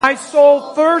My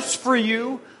soul thirsts for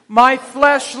you. My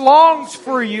flesh longs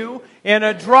for you in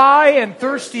a dry and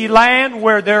thirsty land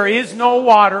where there is no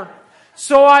water.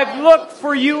 So I've looked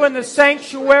for you in the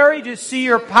sanctuary to see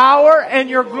your power and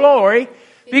your glory.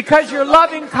 Because your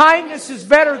loving kindness is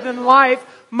better than life,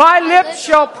 my lips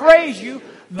shall praise you.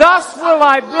 Thus will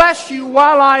I bless you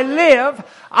while I live.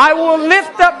 I will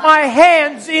lift up my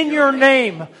hands in your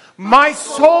name. My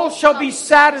soul shall be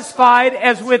satisfied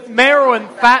as with marrow and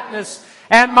fatness,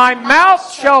 and my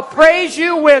mouth shall praise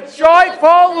you with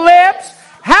joyful lips.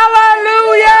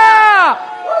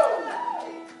 Hallelujah!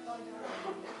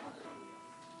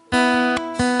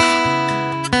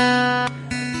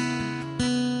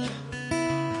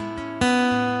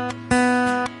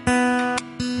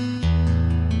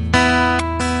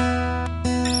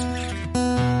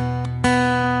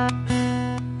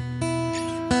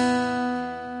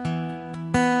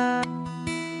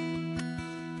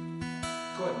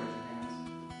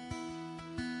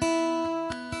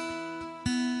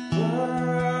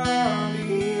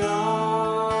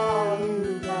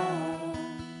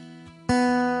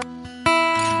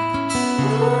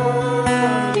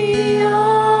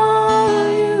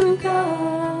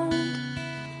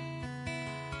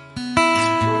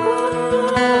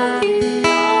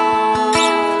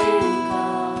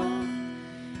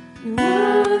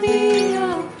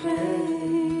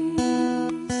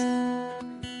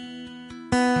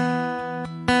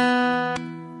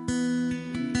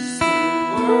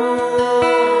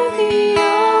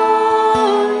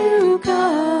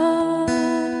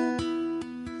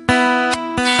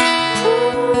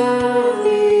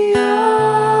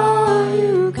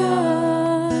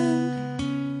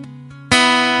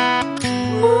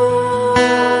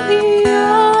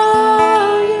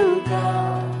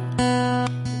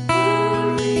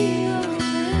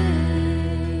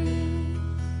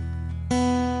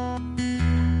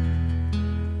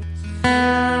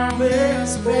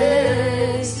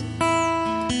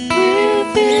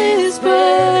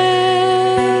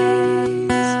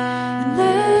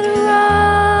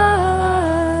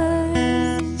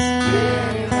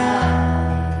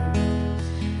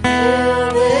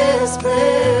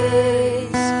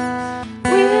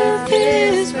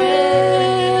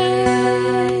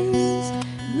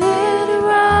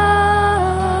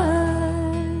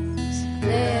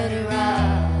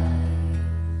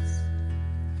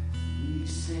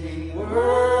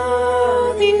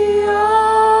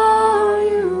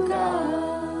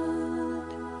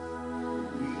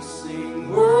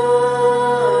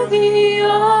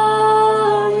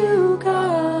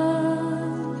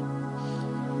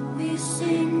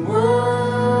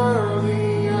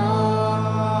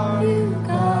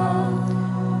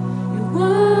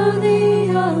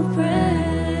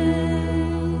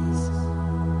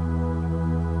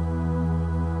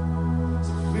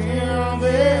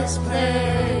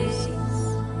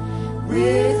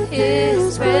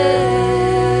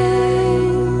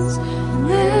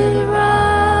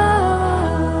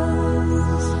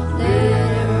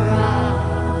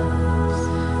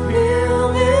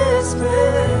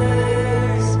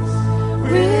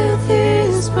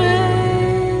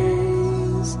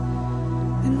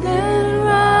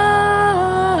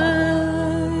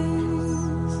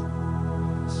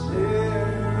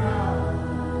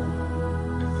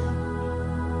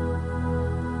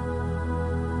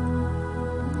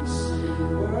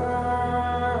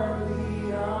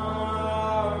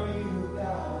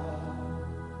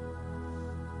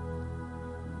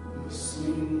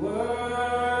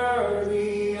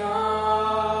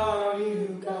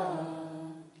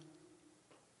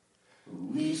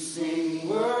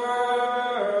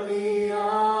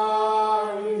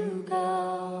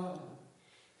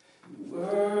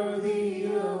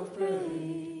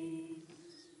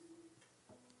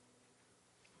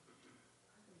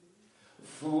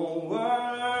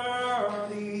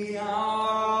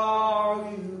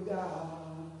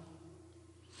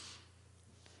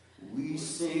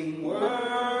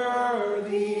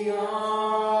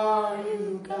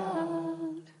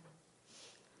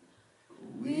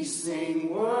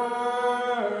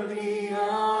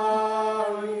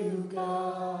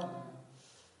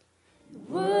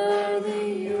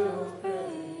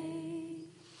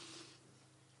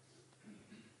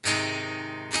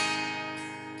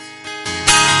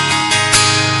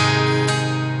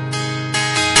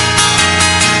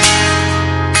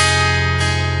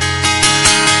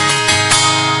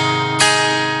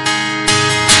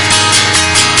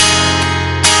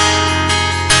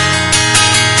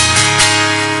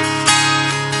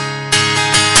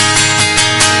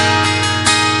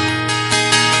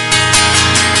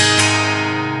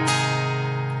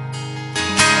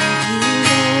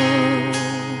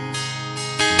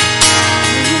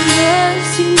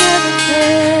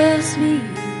 fails me.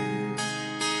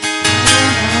 All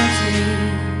my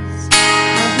days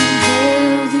I've been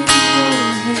held in your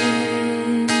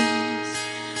hands.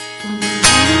 From the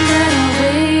moment that I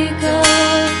wake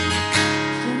up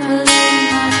till I lay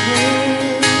my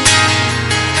head,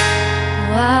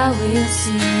 oh, I will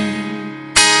sing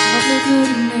of the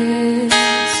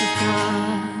goodness of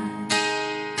God.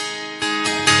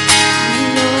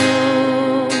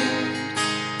 Lord,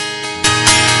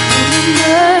 your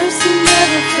mercy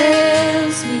never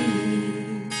fails me.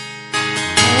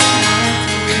 All my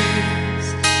days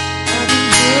I've been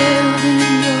held in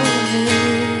your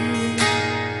hand.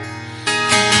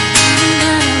 From the moment that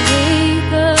I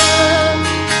wake up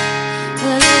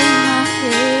till I lay my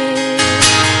head,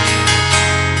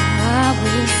 oh, I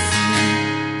will sing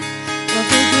of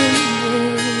the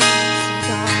goodness of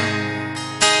God.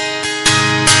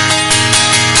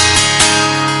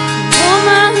 All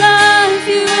my life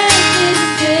you have been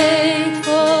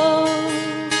faithful.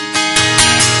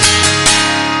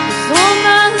 'Cause all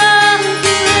my life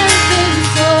you have been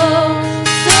so,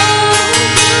 so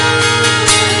good.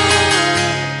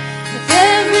 With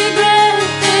every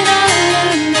breath that I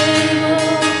am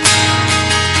able,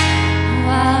 oh,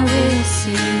 I will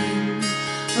sing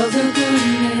of the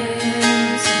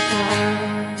goodness of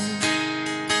God.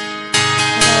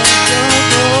 Of your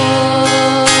voice,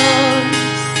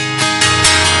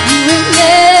 you have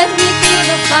led me through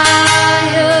the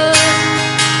fire.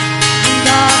 In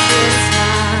darkest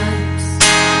times,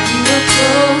 you were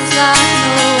close like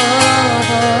no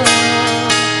other.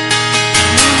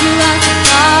 I've known you as a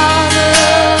father,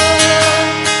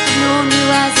 I've known you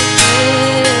as a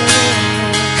friend,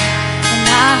 and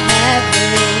I have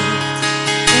lived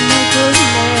in the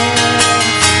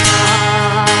goodness of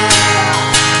God.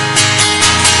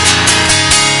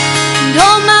 And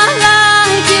all my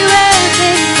life you have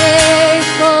been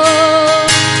faithful.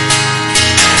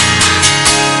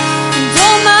 And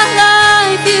all my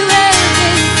life you have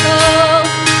been so,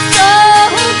 so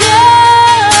good.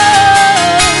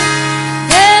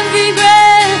 Every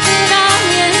breath that I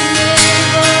am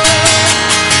able,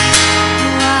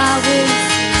 oh, I will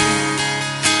sing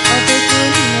of the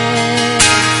goodness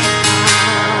of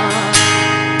God.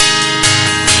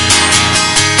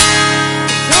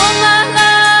 All my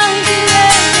life you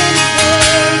have been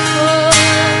faithful.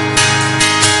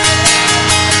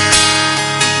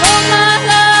 All my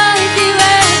life you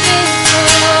have been so,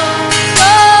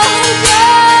 so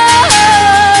good.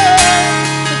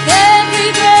 With every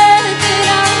breath that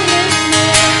I am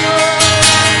able, oh,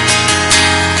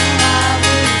 I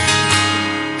will sing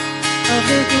of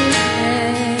the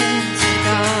goodness of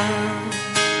God.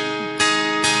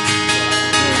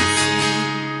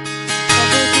 Of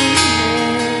the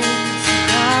goodness of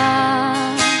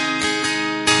God.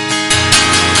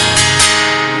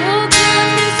 Your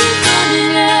goodness is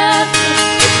running after,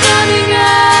 it's running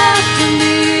after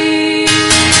me.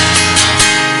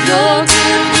 Your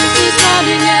goodness is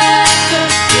running after,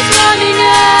 it's running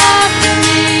after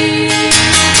me.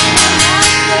 When I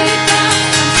lay down,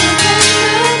 I'm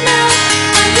surrendered now.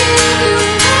 I give you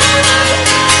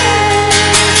everything.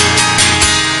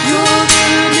 Your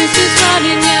goodness is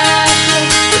running after,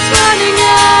 it's running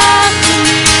after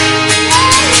me.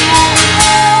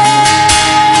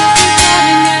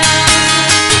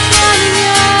 It's running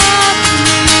after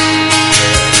me.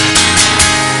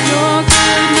 Your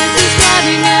goodness is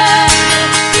running after,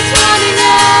 it's running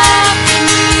after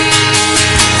me.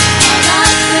 My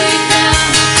life laid down,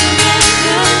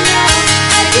 surrender now.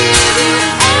 I give you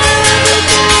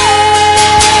everything.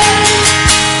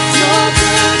 Your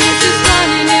goodness is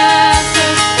running after,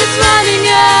 it's running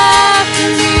after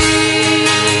me.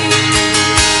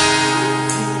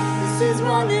 This is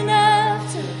running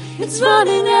after, it's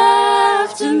running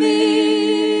after me.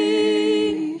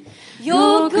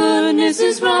 Your goodness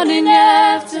is running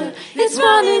after, it's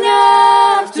running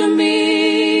after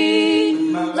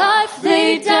me. Life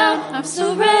laid down, I'm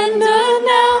surrendered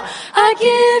now. I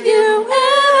give you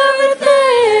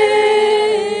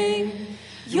everything.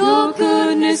 Your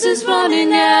goodness is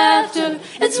running after,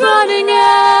 it's running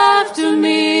after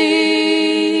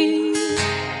me.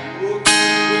 Your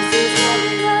goodness is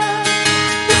running after,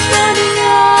 it's running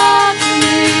after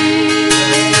me.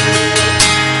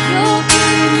 Your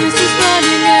goodness is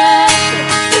running after,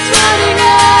 it's running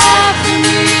after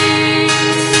me.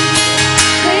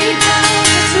 Lay down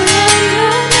and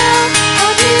surrender now.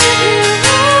 I'll give you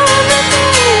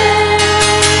everything.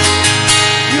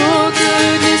 Your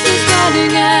goodness is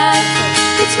running after,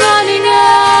 it's running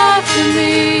after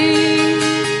me.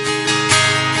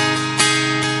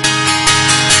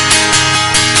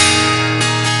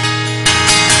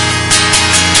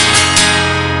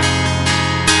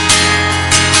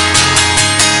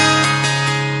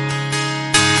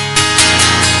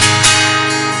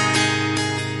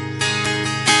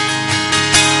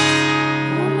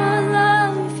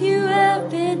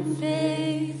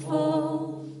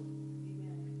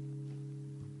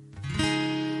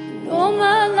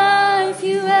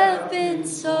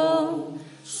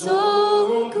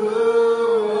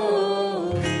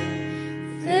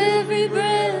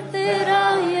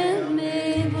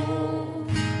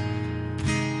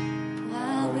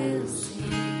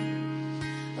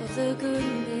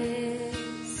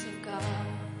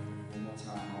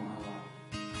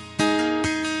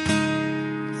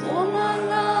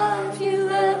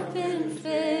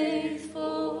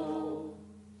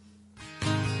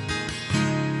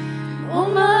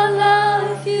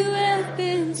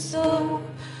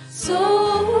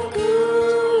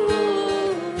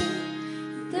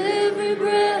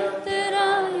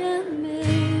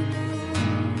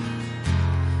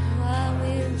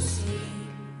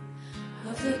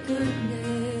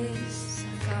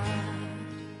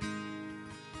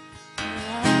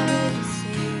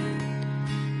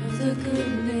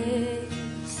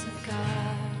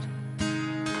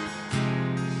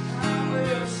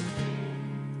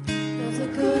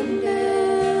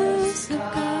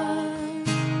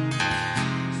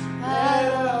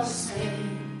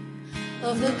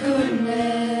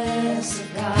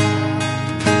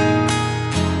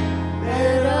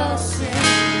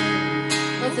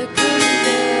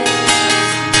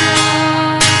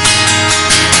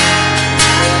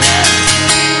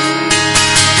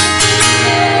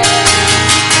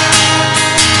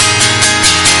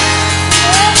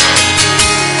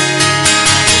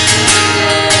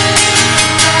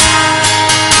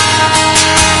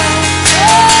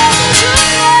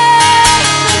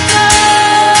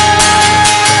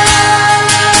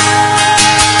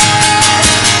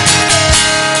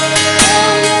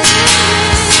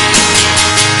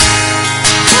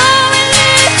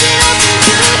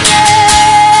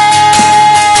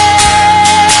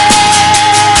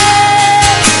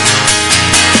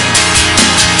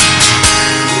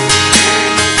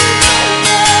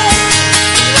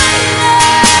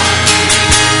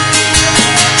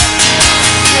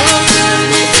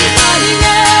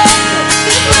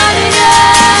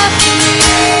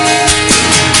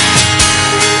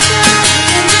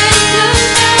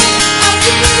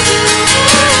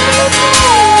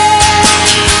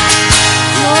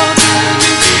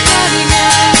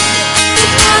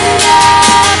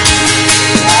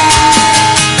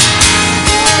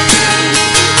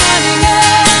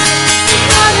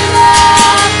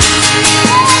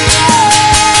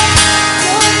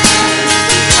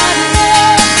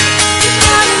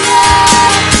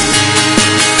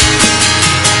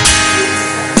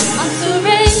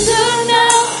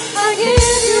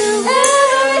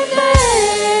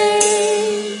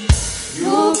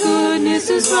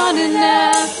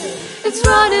 it's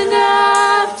running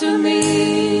after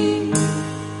me.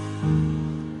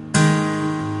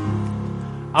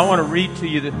 I want to read to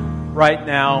you right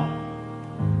now.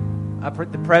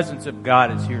 The presence of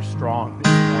God is here strong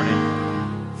this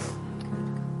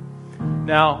morning.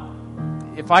 Now,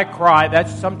 if I cry,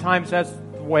 sometimes that's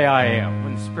the way I am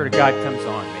when the Spirit of God comes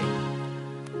on me.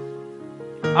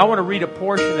 I want to read a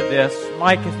portion of this.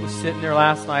 Mike was sitting there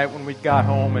last night when we got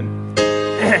home, and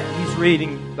he's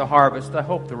reading The Harvest. I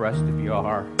hope the rest of you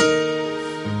are.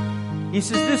 He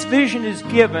says, this vision is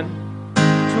given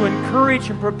to encourage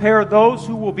and prepare those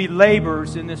who will be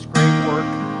laborers in this great work.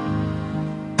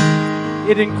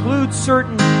 It includes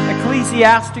certain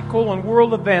ecclesiastical and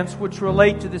world events which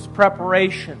relate to this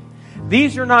preparation.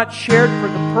 These are not shared for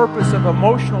the purpose of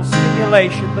emotional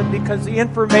stimulation, but because the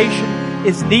information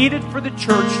is needed for the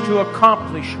church to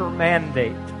accomplish her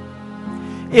mandate.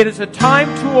 It is a time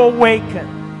to awaken,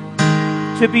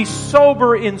 to be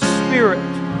sober in spirit,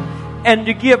 and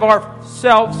to give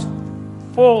ourselves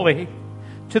fully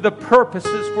to the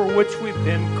purposes for which we've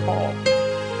been called.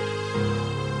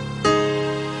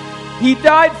 He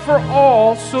died for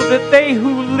all so that they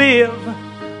who live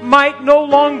might no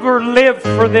longer live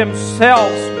for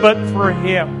themselves, but for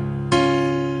Him.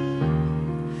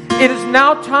 It is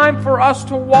now time for us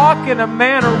to walk in a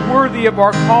manner worthy of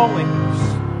our callings.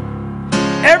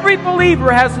 Every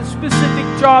believer has a specific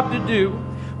job to do.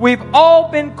 We've all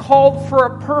been called for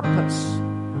a purpose.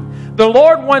 The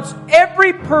Lord wants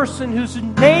every person whose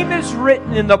name is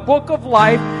written in the book of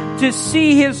life to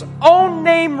see His own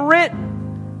name written,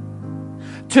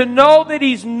 to know that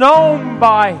He's known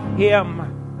by Him,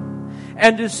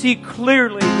 and to see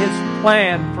clearly His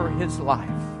plan for his life.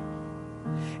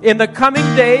 In the coming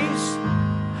days,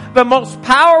 the most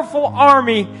powerful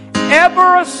army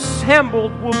ever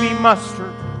assembled will be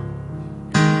mustered.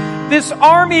 This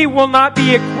army will not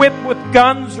be equipped with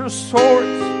guns or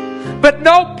swords, but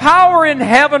no power in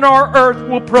heaven or earth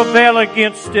will prevail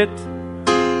against it.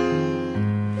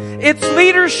 Its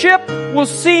leadership will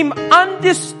seem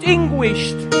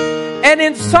undistinguished and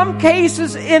in some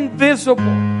cases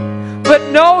invisible.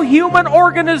 But no human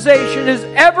organization has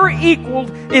ever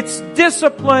equaled its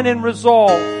discipline and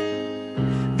resolve.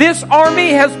 This army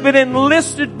has been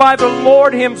enlisted by the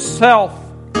Lord Himself.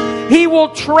 He will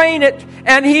train it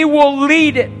and He will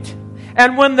lead it.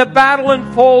 And when the battle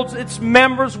unfolds, its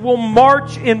members will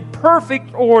march in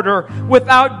perfect order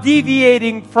without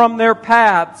deviating from their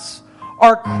paths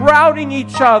or crowding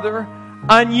each other,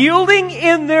 unyielding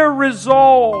in their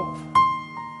resolve,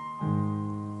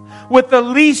 with the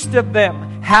least of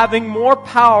them having more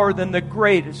power than the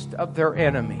greatest of their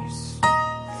enemies.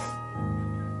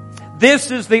 This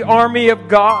is the army of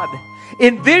God,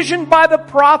 envisioned by the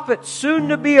prophets, soon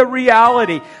to be a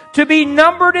reality. To be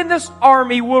numbered in this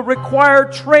army will require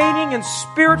training and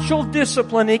spiritual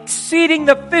discipline exceeding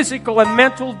the physical and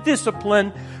mental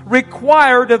discipline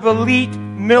required of elite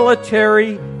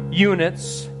military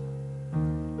units.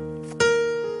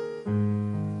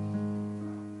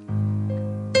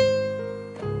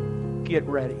 Get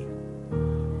ready.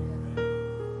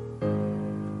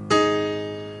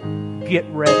 Get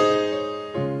ready.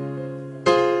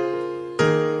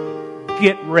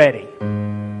 Get ready.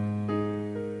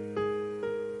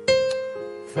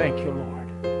 Thank you,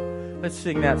 Lord. Let's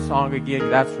sing that song again.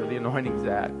 That's where the anointing's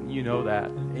at. You know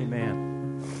that.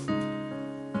 Amen.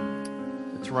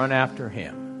 Let's run after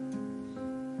Him.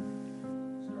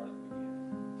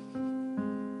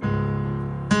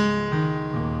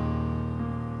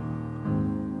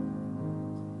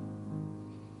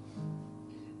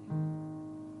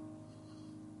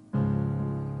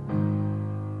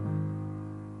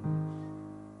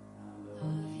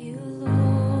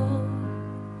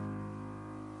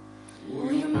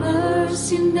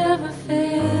 Mercy never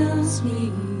fails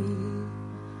me.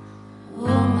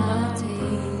 All my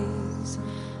days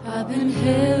I've been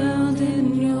held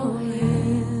in your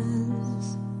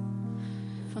hands.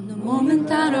 From the moment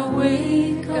that I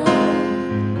wake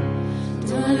up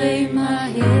till I lay my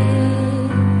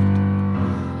head,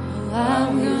 oh,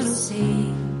 I will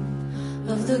sing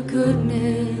of the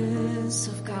goodness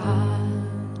of God.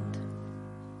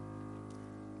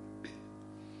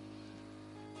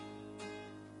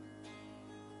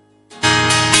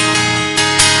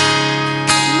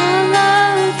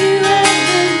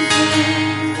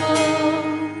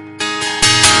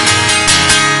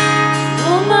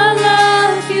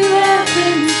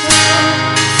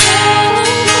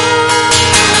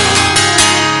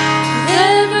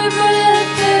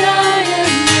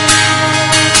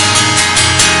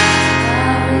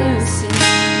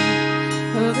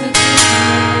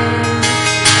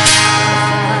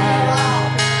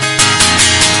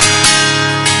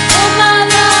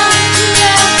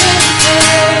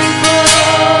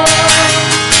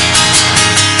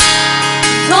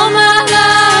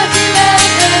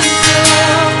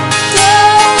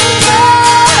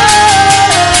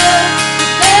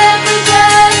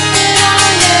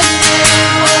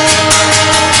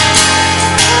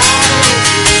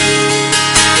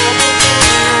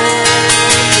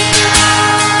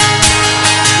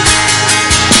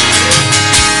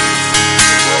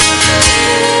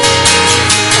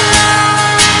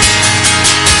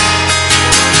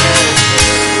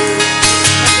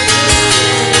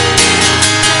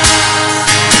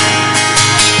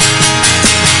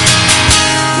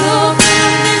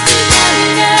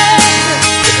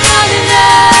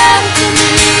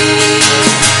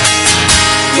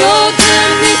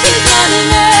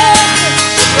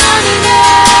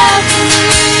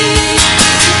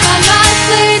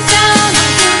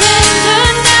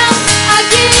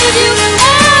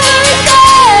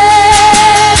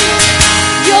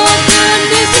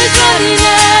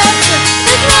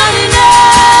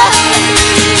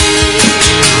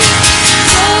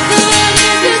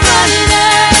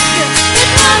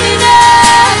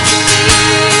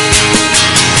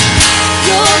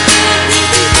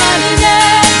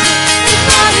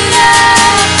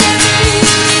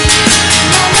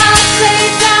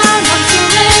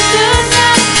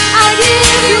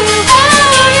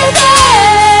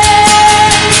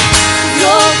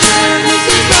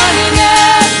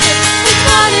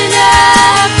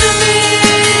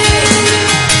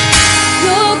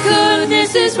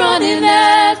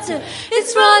 after,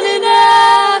 it's running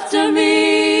after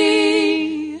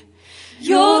me.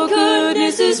 Your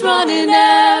goodness is running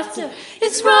after,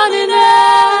 it's running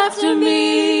after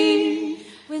me.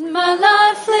 With my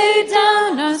life laid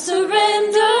down, I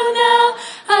surrender now.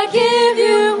 I give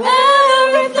you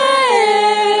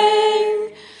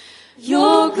everything.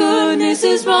 Your goodness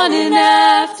is running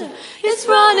after, it's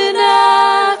running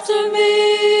after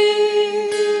me.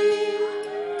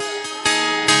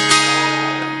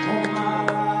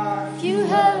 You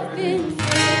have been faithful.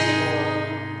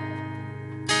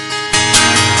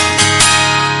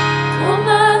 For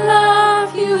my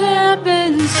life, you have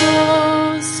been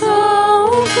so,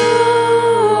 so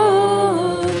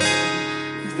good.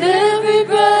 With every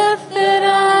breath that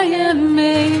I am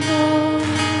able,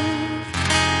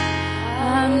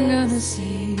 I'm gonna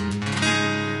sing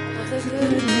of the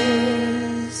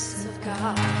goodness of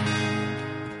God.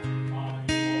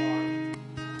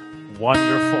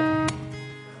 Wonderful,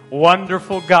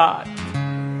 wonderful God.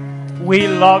 We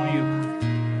love you.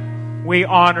 We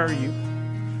honor you.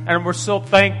 And we're so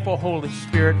thankful, Holy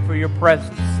Spirit, for your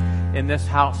presence in this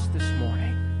house this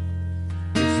morning.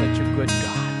 You're such a good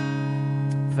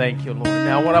God. Thank you, Lord.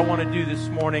 Now, what I want to do this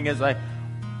morning as I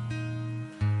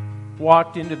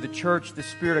walked into the church, the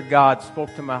Spirit of God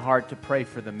spoke to my heart to pray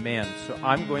for the men. So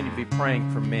I'm going to be praying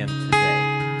for men today.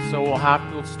 So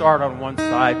we'll start on one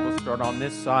side, we'll start on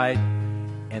this side,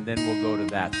 and then we'll go to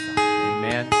that side.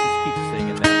 Amen. Just keep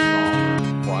singing that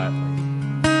song quietly.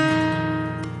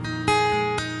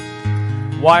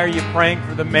 Why are you praying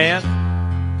for the man?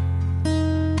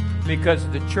 Because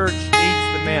the church needs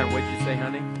the man. What'd you say,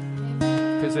 honey?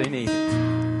 Because they need it.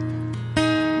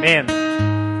 Man.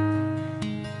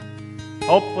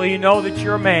 Hopefully you know that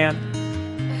you're a man.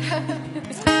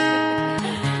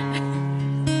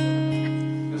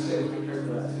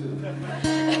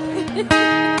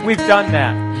 We've done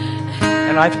that.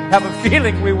 And I have a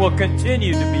feeling we will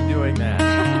continue to be doing that.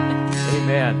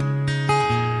 Amen.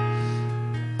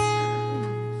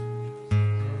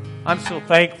 I'm so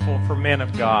thankful for men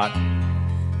of God.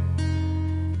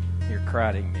 You're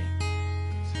crowding me.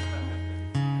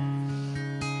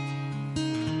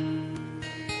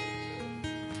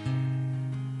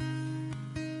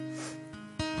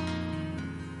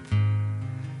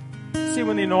 See,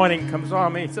 when the anointing comes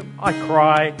on me, I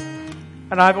cry.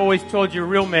 And I've always told you,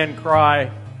 real men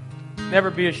cry. Never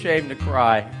be ashamed to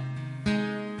cry.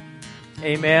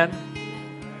 Amen.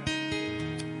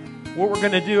 What we're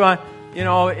going to do,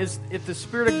 is if the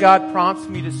Spirit of God prompts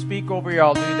me to speak over you,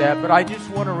 I'll do that. But I just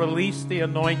want to release the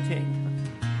anointing.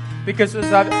 Because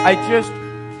as I just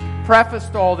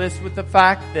prefaced all this with the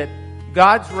fact that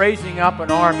God's raising up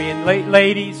an army. And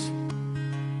ladies,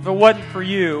 if it wasn't for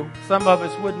you, some of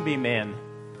us wouldn't be men.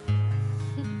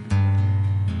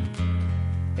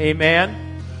 Amen.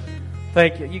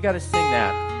 Thank you. You got to sing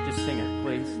that. Just sing it,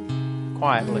 please.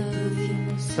 Quietly.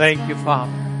 Thank you,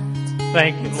 Father.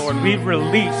 Thank you, Lord. We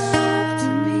release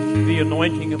the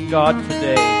anointing of God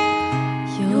today.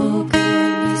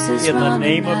 In the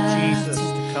name of Jesus,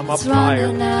 to come up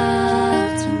higher.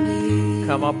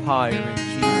 Come up higher in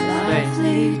Jesus'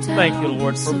 name. Thank you,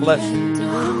 Lord, for blessing.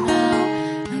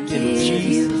 In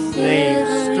Jesus' name.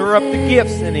 Stir up the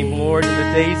gifts in him, Lord, in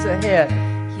the days ahead.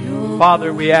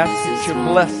 Father, we ask that you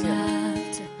bless him.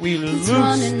 We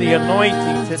loose the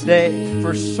anointing today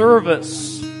for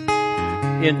service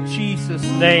in Jesus'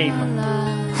 name.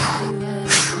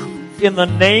 In the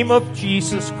name of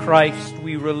Jesus Christ,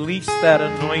 we release that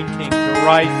anointing to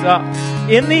rise up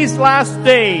in these last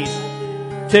days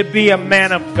to be a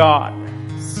man of God.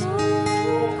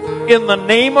 In the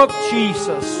name of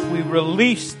Jesus, we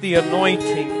release the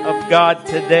anointing of God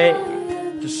today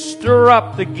to stir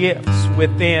up the gifts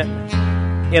within.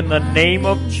 In the name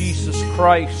of Jesus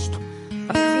Christ.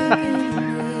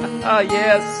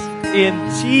 Yes, in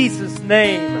Jesus'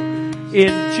 name.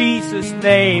 In Jesus'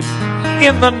 name.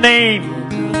 In the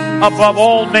name above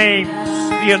all names.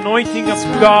 The anointing of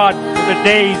God for the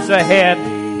days ahead.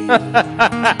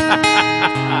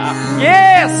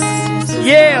 Yes,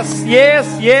 yes,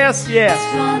 yes, yes, yes.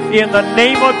 In the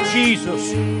name of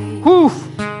Jesus. Whew.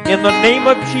 In the name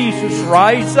of Jesus,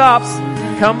 rise up.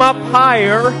 Come up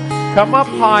higher. Come up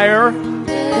higher.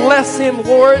 Bless him,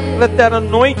 Lord. Let that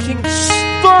anointing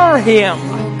stir him.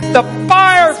 The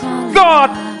fire of God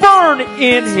burn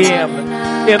in him.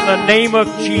 In the name of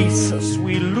Jesus,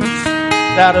 we loose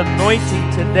that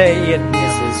anointing today in him.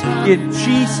 In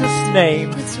Jesus'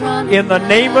 name. In the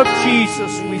name of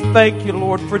Jesus, we thank you,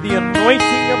 Lord, for the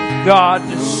anointing of God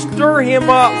to stir him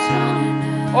up.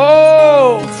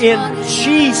 Oh, in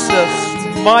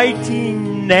Jesus' mighty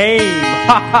name.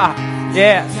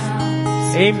 Yes.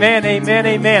 Amen, amen,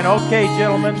 amen. Okay,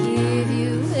 gentlemen. Give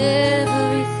you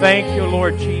everything. Thank you,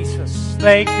 Lord Jesus.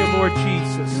 Thank you, Lord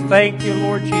Jesus. Thank you,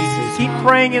 Lord Jesus. Keep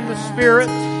praying in the Spirit.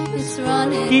 It's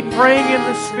running. Keep praying in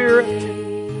the Spirit.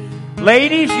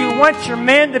 Ladies, you want your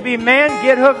men to be men,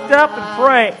 get hooked up and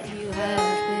pray.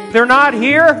 If they're not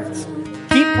here,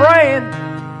 keep praying.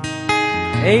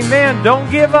 Amen. Don't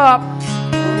give up.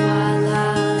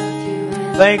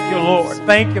 Thank you, Lord.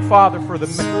 Thank you, Father, for the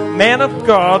man of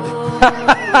God.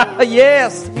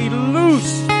 Yes, we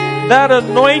loose that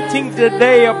anointing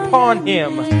today upon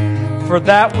him for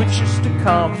that which is to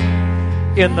come.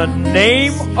 In the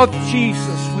name of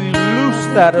Jesus, we loose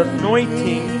that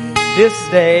anointing this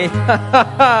day.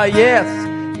 Yes,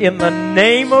 in the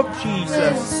name of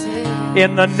Jesus.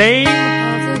 In the name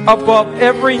above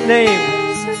every name.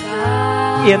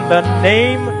 In the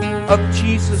name of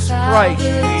Jesus Christ, we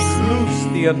loose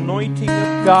the anointing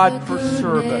of God for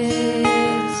service.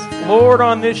 Lord,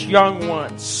 on this young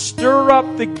one, stir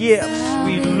up the gifts.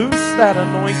 We loose that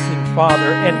anointing,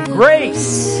 Father, and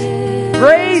grace,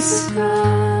 grace,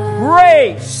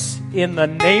 grace in the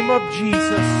name of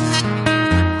Jesus.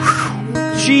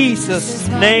 Jesus'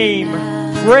 name,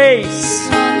 grace,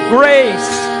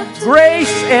 grace,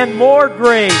 grace and more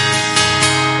grace.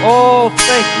 Oh,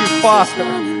 thank you, Father.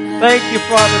 Thank you,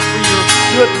 Father, for your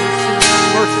goodness and your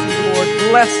mercy, Lord.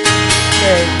 Bless him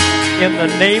today in the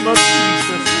name of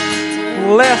Jesus.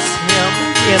 Bless him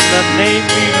in the name.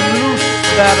 We loose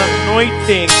that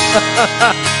anointing,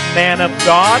 man of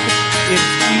God, in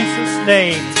Jesus'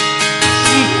 name.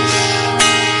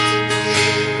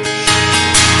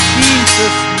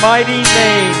 Jesus' mighty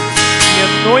name. The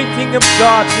anointing of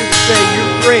God this day, your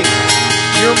grace,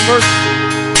 your mercy,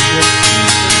 in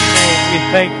Jesus' name. We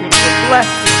thank you for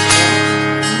blessing.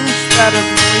 Loose that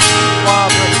anointing,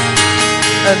 Father,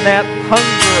 and that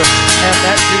hunger and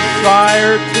that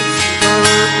desire to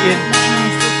serve in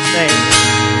Jesus' name.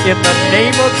 In the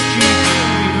name of Jesus,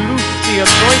 we loose the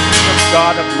anointing of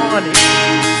God upon him.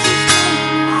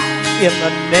 In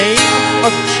the name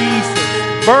of Jesus,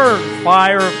 burn,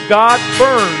 fire of God,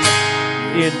 burn.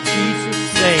 In Jesus'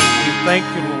 name, we thank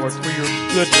you, Lord, for your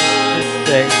goodness this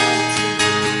day.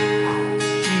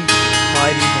 Jesus'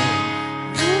 mighty name.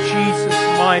 Jesus'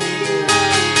 mighty name.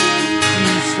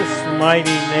 Jesus'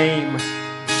 mighty name.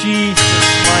 Jesus'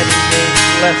 mighty name.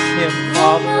 Bless him,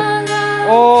 Father.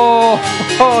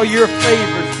 Oh, your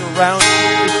favor surrounds him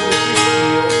as with his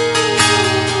shield.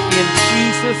 In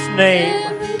Jesus' name.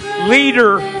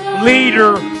 Leader,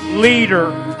 leader, leader.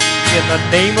 In the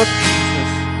name of Jesus.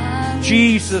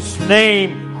 Jesus' name.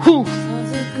 Whew.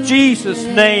 Jesus'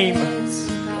 name.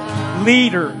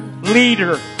 Leader,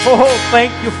 leader. Oh,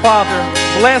 thank you, Father.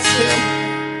 Bless him.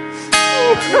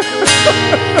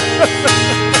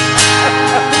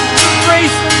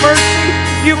 Grace and mercy.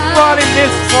 You brought him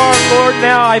this far, Lord.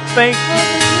 Now I thank you.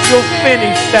 You'll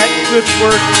finish that good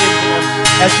work in him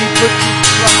as he puts his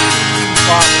trust in you,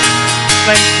 Father.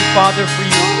 Thank you, Father, for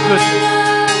your goodness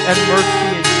and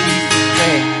mercy in Jesus'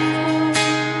 name.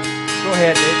 Go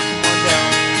ahead, Ed. Come on down.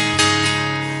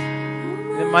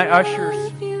 And my ushers.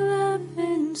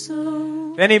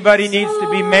 If anybody needs to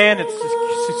be man, it's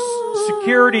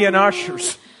security and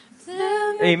ushers.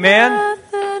 Amen.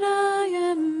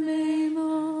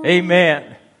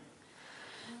 Amen.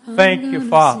 Thank you,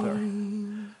 Father.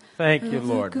 Thank you,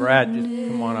 Lord. Brad, just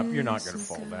come on up. You're not going to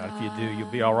fall down. If you do, you'll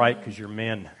be all right because you're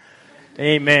men.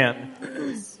 Amen.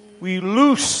 We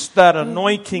loose that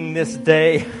anointing this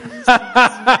day.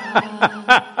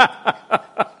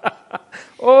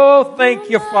 Oh, thank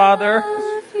you, Father.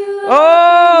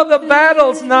 Oh, the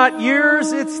battle's not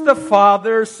yours, it's the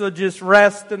Father's, so just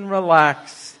rest and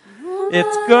relax.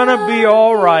 It's gonna be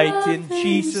all right in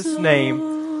Jesus'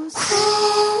 name.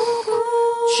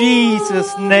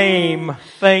 Jesus' name.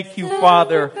 Thank you,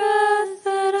 Father.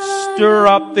 Stir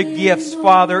up the gifts,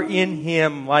 Father, in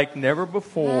him like never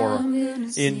before. In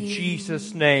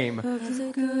Jesus' name.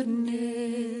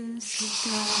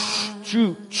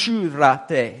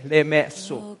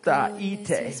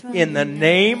 In the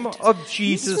name of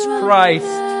Jesus Christ.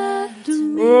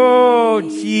 Oh,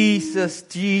 Jesus,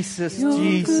 Jesus,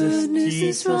 Jesus,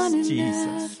 Jesus,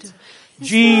 Jesus.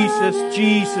 Jesus,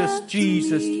 Jesus,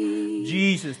 Jesus,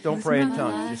 Jesus. Don't pray in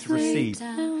tongues. Just receive.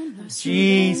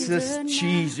 Jesus,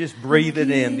 Jesus. Breathe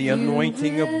it in. The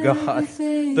anointing of God.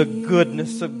 The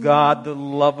goodness of God. The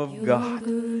love of God.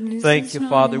 Thank you,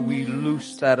 Father. We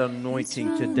loose that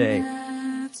anointing today.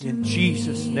 In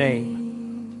Jesus'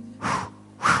 name.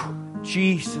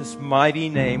 Jesus' mighty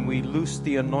name. We loose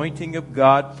the anointing of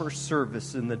God for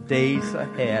service in the days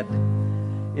ahead.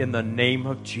 In the name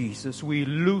of Jesus. We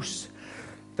loose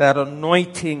that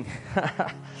anointing.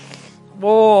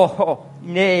 Oh,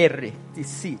 nere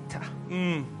tisita.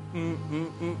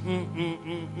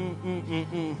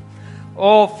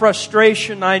 Oh,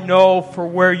 frustration I know for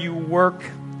where you work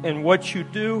and what you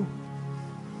do.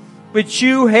 But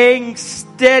you hang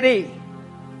steady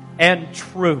and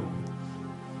true.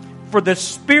 For the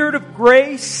Spirit of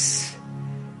grace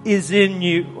is in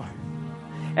you.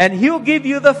 And He'll give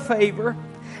you the favor.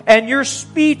 And your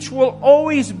speech will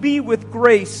always be with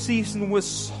grace, seasoned with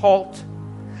salt.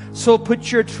 So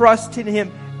put your trust in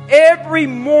Him every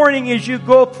morning as you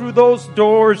go through those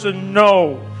doors and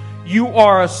know you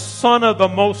are a son of the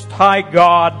Most High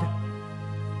God.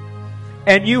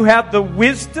 And you have the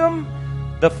wisdom,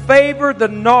 the favor, the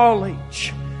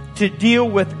knowledge to deal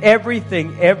with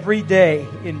everything every day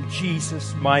in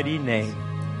Jesus' mighty name.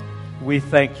 We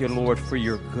thank you, Lord, for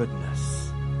your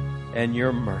goodness and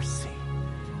your mercy.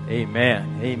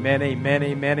 Amen. Amen, amen,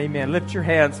 amen, amen. Lift your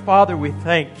hands. Father, we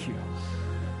thank you.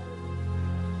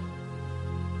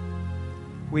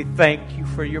 We thank you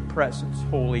for your presence,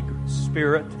 Holy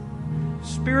Spirit.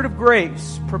 Spirit of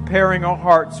grace, preparing our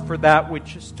hearts for that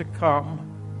which is to come.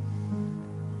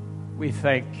 We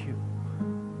thank you.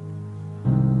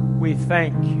 We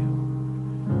thank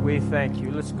you. We thank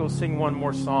you. Let's go sing one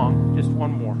more song. Just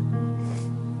one more.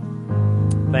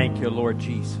 Thank you, Lord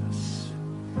Jesus.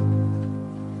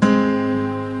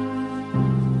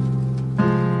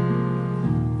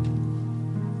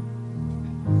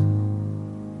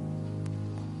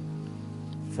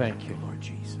 Thank you, Lord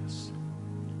Jesus.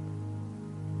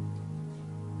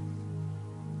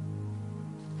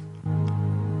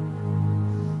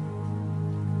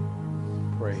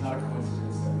 Praise It's not a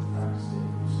coincidence that we practiced it.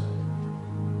 You said it.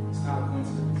 It's not a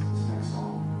coincidence. It's the next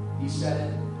song. He said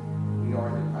it. We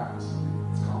already practiced it.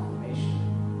 It's confirmation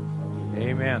of the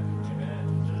Amen.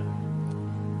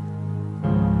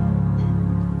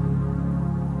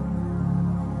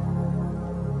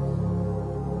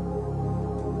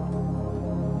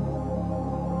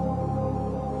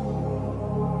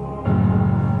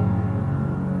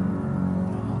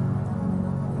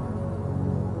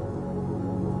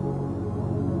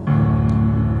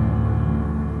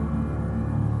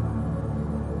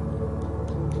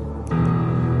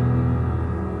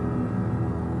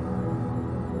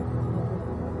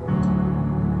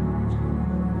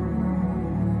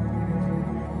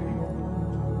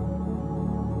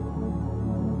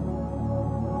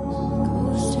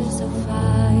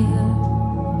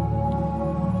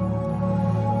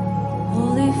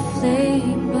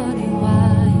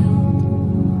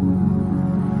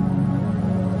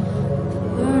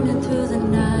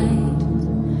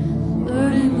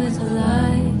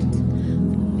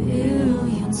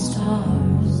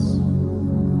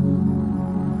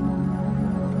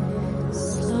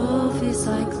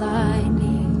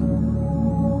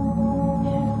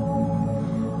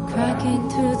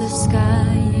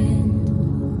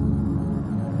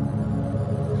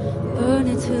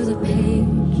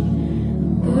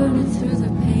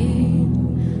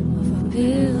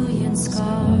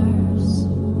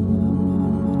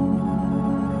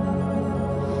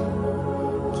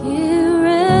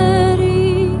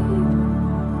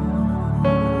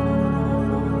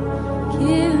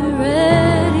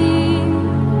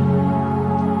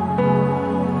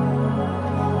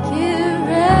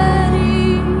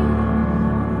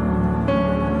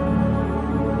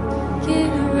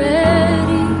 Get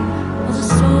ready, all the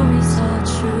stories are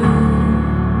true.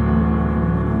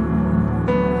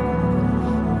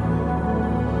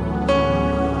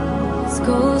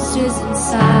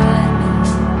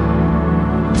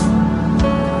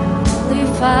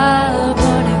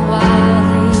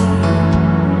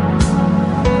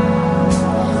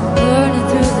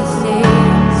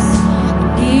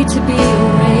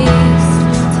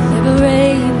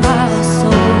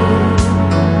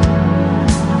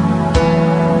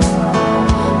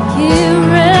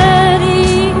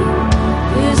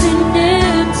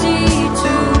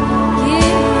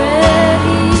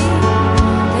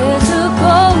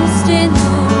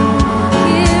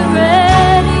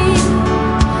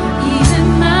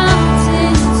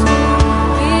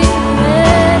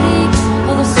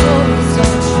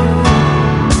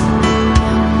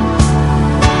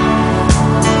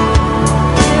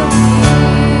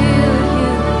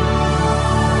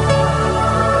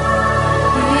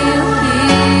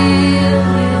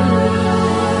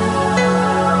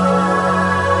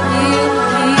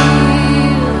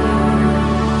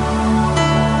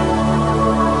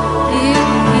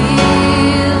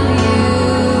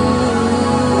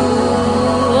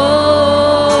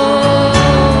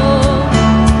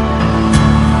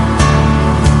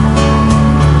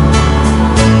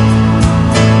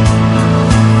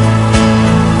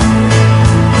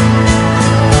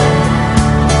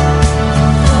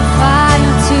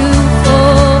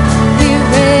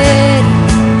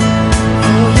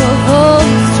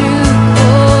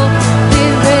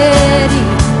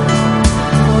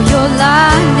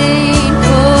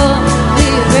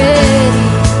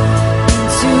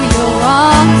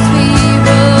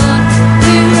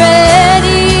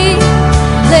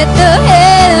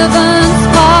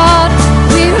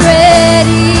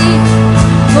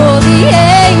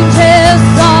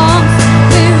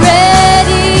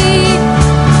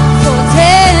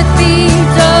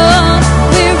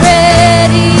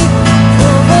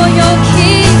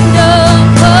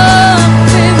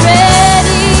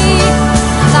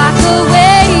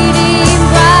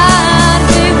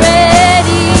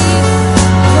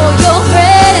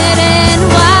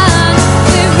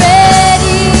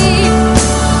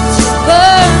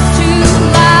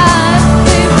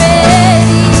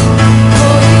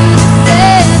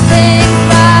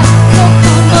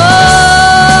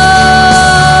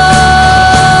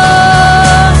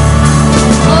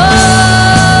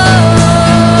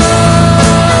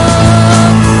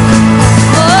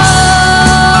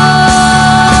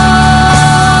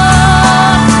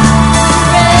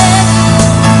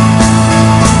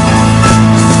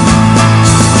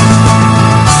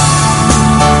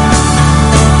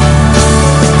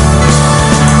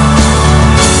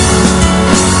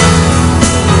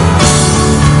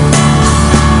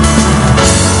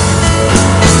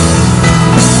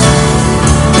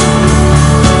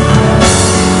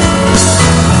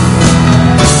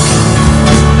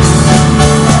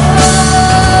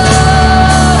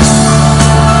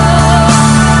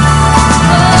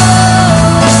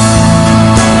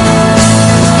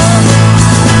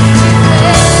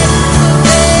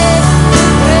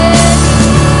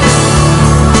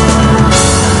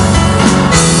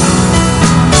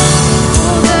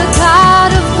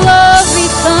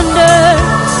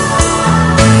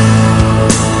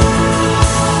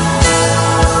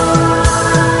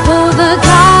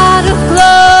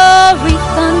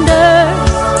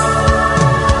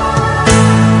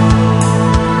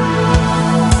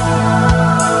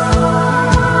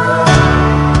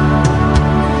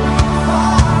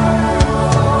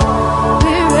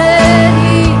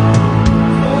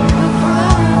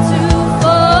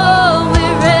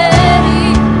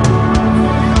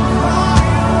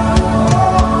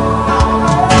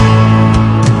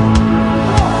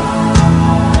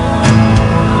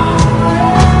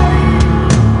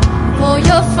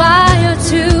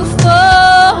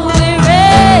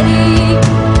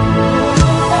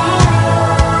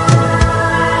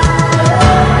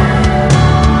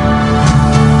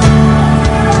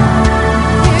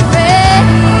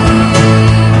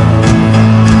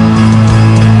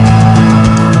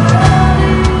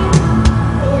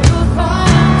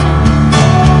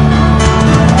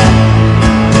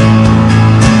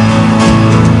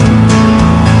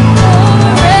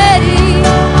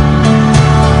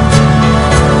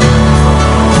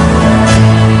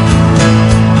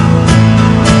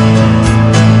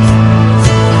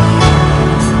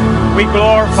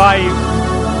 by you.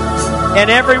 And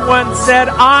everyone said,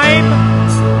 I'm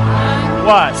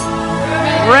what?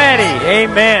 Ready.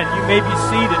 Amen. You may be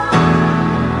seated.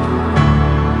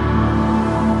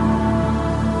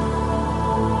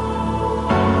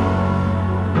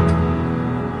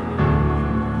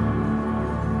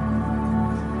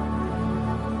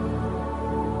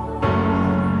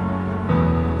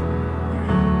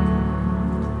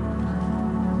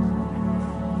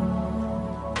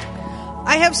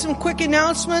 I have some quick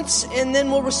announcements, and then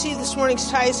we'll receive this morning's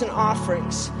tithes and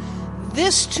offerings.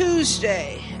 This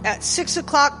Tuesday at 6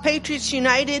 o'clock, Patriots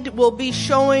United will be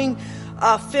showing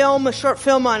a short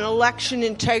film on election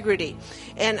integrity.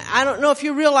 And I don't know if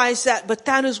you realize that, but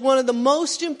that is one of the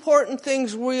most important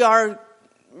things we are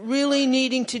really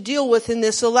needing to deal with in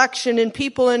this election. And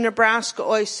people in Nebraska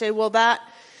always say, well, that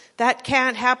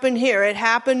can't happen here. It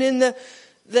happened in the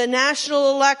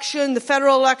national election, the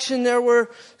federal election. There were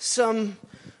some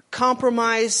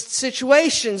compromised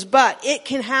situations, but it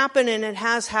can happen, and it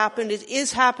has happened. It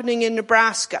is happening in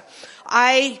Nebraska.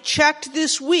 I checked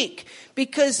this week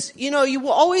because, you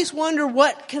will always wonder,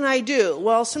 what can I do?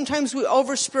 Well, sometimes we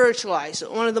over-spiritualize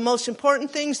it. One of the most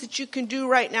important things that you can do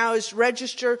right now is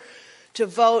register to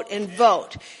vote and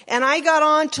vote. And I got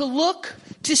on to look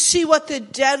to see what the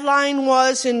deadline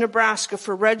was in Nebraska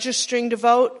for registering to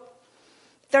vote.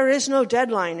 There is no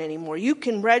deadline anymore. You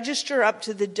can register up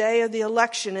to the day of the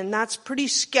election, and that's pretty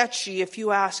sketchy if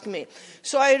you ask me.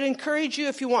 So I'd encourage you,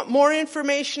 if you want more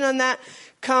information on that,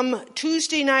 come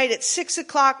Tuesday night at 6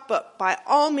 o'clock. But by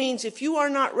all means, if you are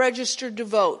not registered to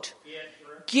vote,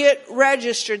 get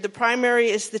registered. The primary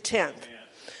is the 10th.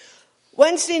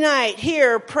 Wednesday night,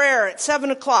 here, prayer at 7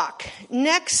 o'clock.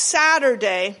 Next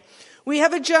Saturday, we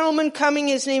have a gentleman coming.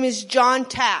 His name is John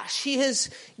Tash. He has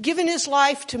given his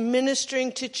life to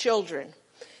ministering to children.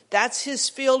 That's his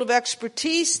field of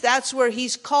expertise. That's where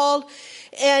he's called.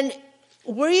 And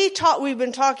we've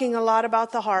been talking a lot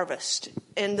about the harvest.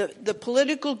 And the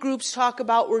political groups talk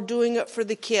about we're doing it for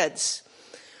the kids.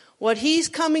 What he's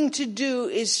coming to do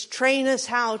is train us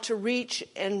how to reach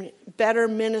and better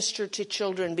minister to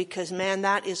children, because, man,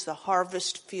 that is the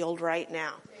harvest field right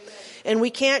now. And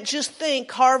we can't just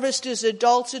think harvest is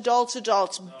adults.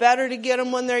 Better to get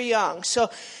them when they're young. So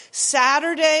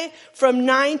Saturday from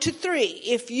 9 to 3.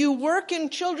 If you work in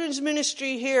children's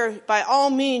ministry here, by all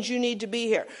means you need to be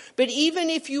here. But even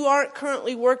if you aren't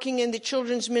currently working in the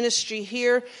children's ministry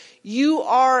here, you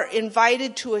are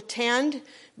invited to attend,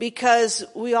 because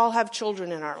we all have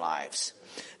children in our lives.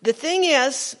 The thing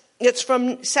is, it's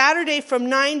from Saturday from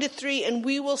 9 to 3, and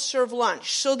we will serve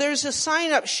lunch. So there's a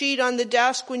sign-up sheet on the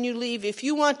desk when you leave. If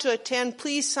you want to attend,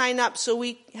 please sign up so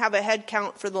we have a head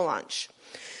count for the lunch.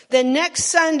 Then next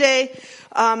Sunday,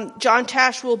 John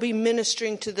Tash will be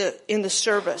ministering in the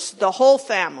service. The whole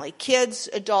family, kids,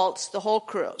 adults, the whole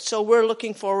crew. So we're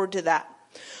looking forward to that.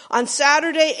 On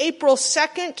Saturday, April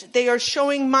 2nd, they are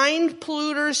showing Mind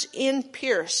Polluters in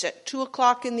Pierce at 2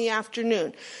 o'clock in the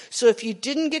afternoon. So if you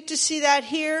didn't get to see that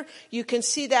here, you can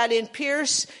see that in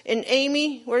Pierce. And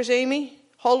Amy, where's Amy?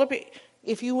 Hold up.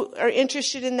 If you are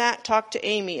interested in that, talk to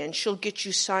Amy, and she'll get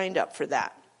you signed up for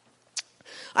that.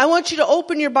 I want you to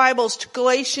open your Bibles to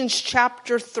Galatians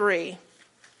chapter 3.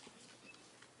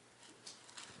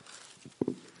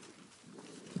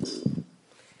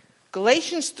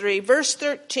 Galatians 3, verse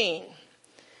 13.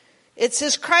 It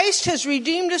says, Christ has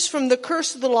redeemed us from the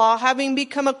curse of the law, having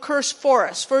become a curse for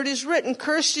us. For it is written,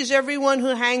 cursed is everyone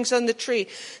who hangs on the tree,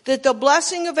 that the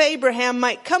blessing of Abraham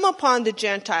might come upon the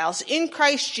Gentiles in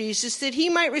Christ Jesus, that he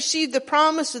might receive the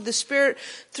promise of the Spirit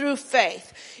through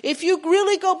faith. If you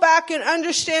really go back and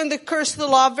understand the curse of the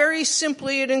law, very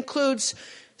simply, it includes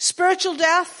spiritual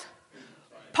death,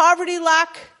 poverty,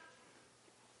 lack,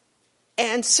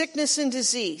 and sickness and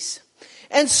disease.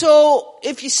 And so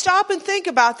if you stop and think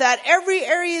about that, every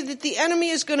area that the enemy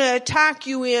is going to attack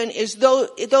you in is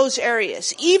those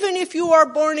areas. Even if you are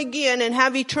born again and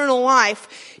have eternal life,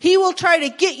 he will try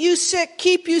to get you sick,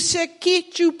 keep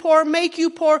you poor, make you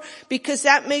poor, because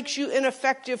that makes you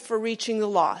ineffective for reaching the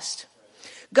lost.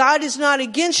 God is not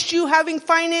against you having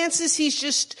finances. He's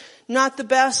just not the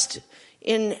best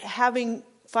in having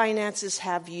finances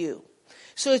have you.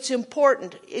 So it's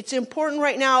important. It's important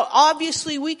right now.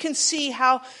 Obviously, we can see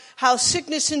how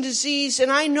sickness and disease,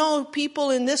 and I know people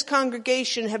in this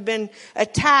congregation have been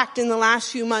attacked in the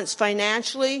last few months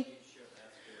financially.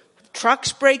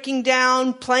 Trucks breaking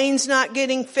down, planes not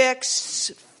getting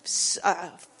fixed,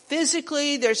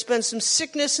 physically, there's been some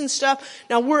sickness and stuff.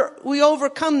 Now we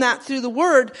overcome that through the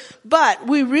word, but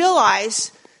we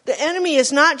realize the enemy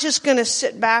is not just going to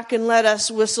sit back and let us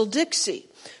whistle Dixie.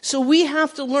 So we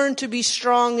have to learn to be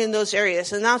strong in those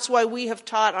areas. And that's why we have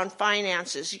taught on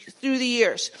finances through the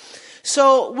years.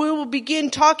 So we will begin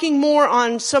talking more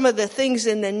on some of the things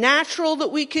in the natural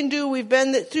that we can do. We've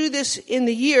been through this in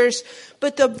the years.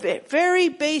 But the very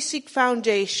basic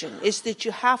foundation is that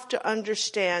you have to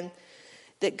understand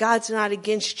that God's not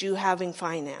against you having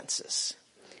finances.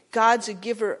 God's a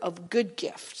giver of good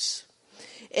gifts.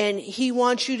 And He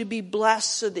wants you to be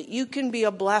blessed so that you can be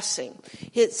a blessing.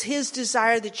 It's His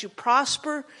desire that you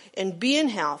prosper and be in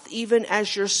health, even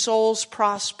as your souls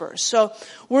prosper. So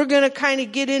we're going to kind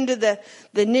of get into the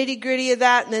nitty-gritty of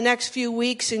that in the next few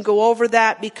weeks and go over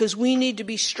that, because we need to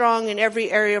be strong in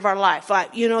every area of our life.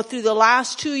 Like, through the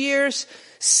last 2 years,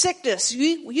 sickness,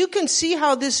 you can see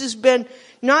how this has been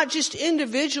not just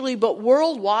individually, but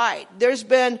worldwide. There's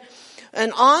been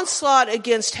an onslaught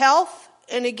against health.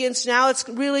 And against, now it's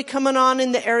really coming on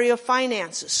in the area of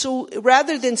finances. So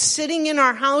rather than sitting in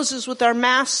our houses with our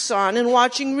masks on and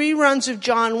watching reruns of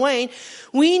John Wayne,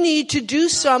 we need to do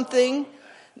something.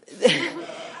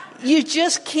 You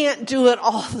just can't do it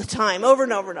all the time, over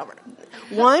and over and over.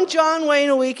 One John Wayne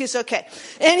a week is okay.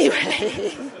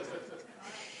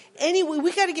 Anyway,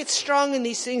 we got to get strong in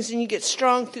these things, and you get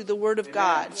strong through the Word of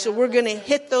God. So we're going to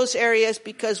hit those areas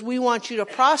because we want you to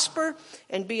prosper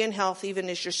and be in health even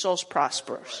as your souls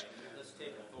prospers. Let's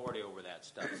take authority over that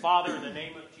stuff. Father, in the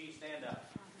name of Jesus, stand up.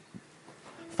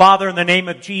 Father, in the name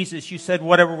of Jesus, you said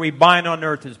whatever we bind on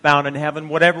earth is bound in heaven.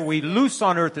 Whatever we loose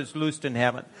on earth is loosed in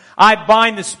heaven. I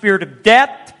bind the spirit of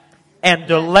death and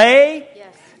delay,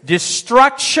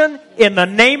 destruction in the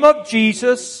name of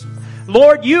Jesus.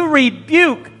 Lord, you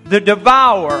rebuke the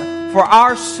devourer for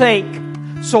our sake.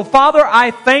 So, Father,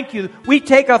 I thank you. We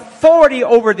take authority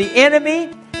over the enemy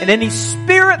and any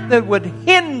spirit that would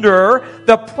hinder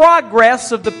the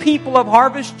progress of the people of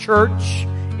Harvest Church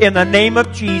in the name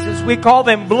of Jesus. We call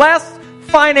them blessed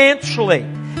financially.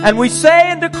 And we say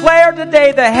and declare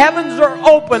today the heavens are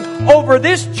open over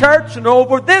this church and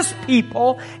over this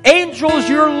people. Angels,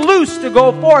 you're loose to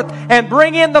go forth and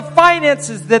bring in the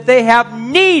finances that they have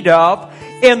need of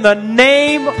in the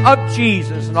name of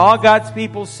Jesus. And all God's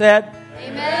people said,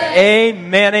 Amen.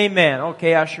 Amen, amen.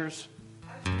 Okay, ushers.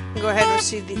 Go ahead and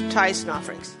receive the tithes and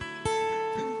offerings.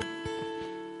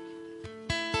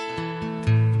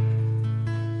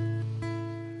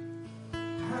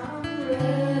 I'm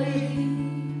ready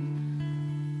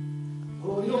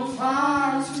for your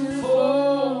fire to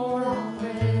fall. I'm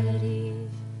ready.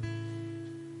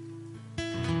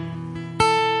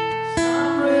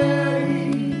 I'm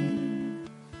ready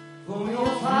for your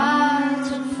fire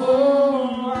to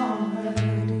fall. I'm ready.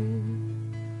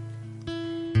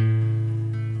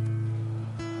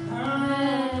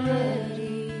 I'm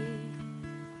ready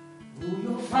for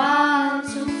your fire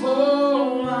to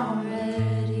fall. I'm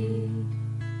ready.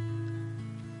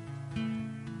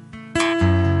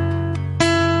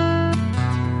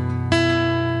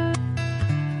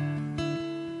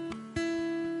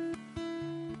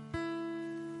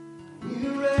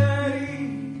 We're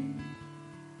ready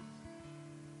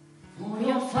for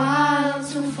your fire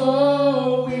to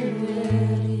fall. We're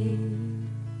ready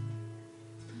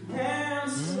to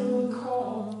answer the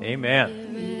call. Amen.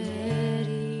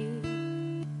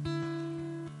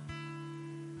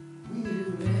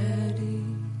 We're ready.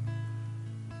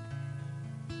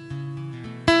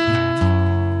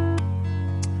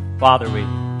 Father, we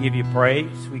give you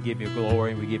praise, we give you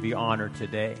glory, we give you honor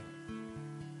today.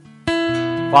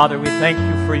 Father, we thank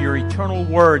you for your eternal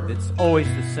word that's always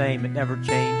the same. It never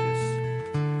changes.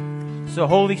 So,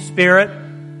 Holy Spirit,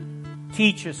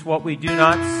 teach us what we do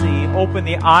not see. Open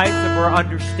the eyes of our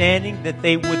understanding that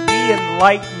they would be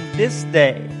enlightened this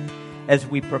day as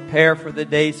we prepare for the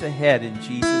days ahead. In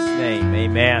Jesus' name,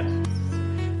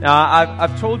 amen. Now,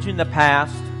 I've told you in the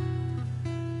past,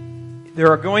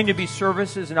 there are going to be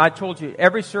services, and I told you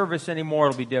every service anymore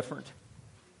will be different.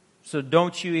 So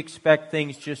don't you expect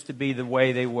things just to be the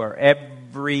way they were.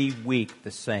 Every week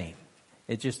the same.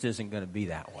 It just isn't going to be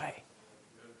that way.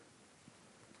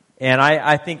 And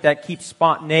I think that keeps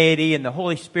spontaneity, and the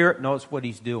Holy Spirit knows what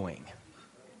He's doing.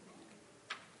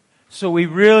 So we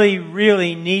really,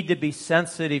 really need to be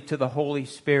sensitive to the Holy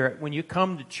Spirit. When you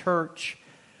come to church,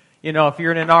 if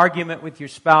you're in an argument with your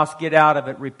spouse, get out of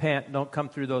it, repent. Don't come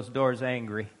through those doors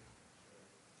angry.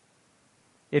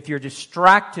 If you're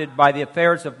distracted by the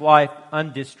affairs of life,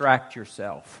 undistract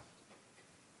yourself.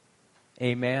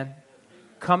 Amen.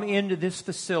 Come into this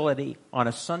facility on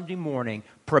a Sunday morning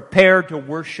prepared to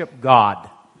worship God.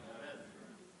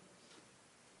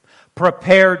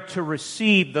 Prepared to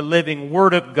receive the living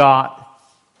Word of God.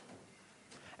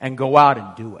 And go out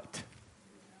and do it.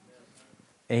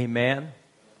 Amen.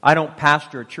 I don't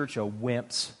pastor a church of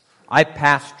wimps. I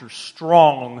pastor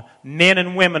strong men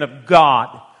and women of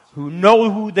God who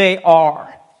know who they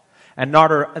are and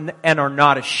are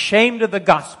not ashamed of the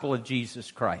gospel of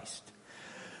Jesus Christ.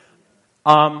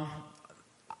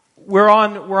 We're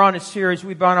on a series.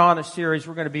 We've been on a series.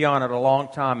 We're going to be on it a long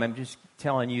time. I'm just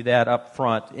telling you that up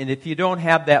front. And if you don't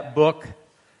have that book,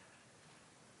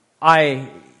 I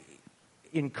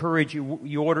encourage you.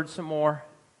 You ordered some more?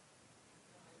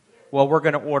 Well, we're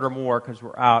going to order more because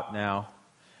we're out now.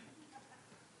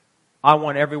 I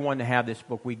want everyone to have this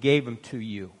book. We gave them to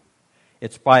you.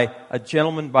 It's by a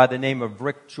gentleman by the name of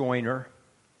Rick Joyner.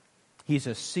 He's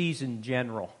a seasoned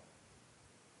general.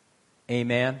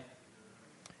 Amen.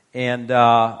 And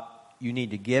you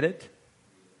need to get it.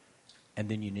 And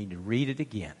then you need to read it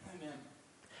again. Amen.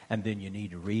 And then you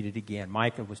need to read it again.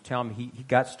 Micah was telling me he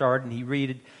got started and he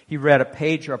read a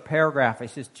page or a paragraph. He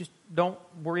says, just don't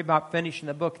worry about finishing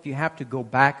the book. If you have to go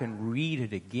back and read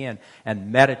it again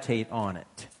and meditate on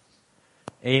it.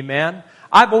 Amen.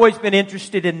 I've always been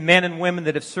interested in men and women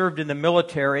that have served in the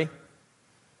military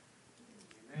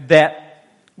that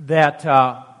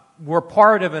were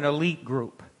part of an elite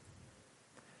group.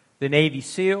 The Navy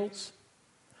SEALs,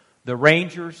 the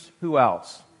Rangers, who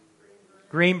else?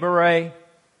 Green Beret,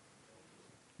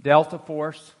 Delta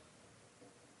Force.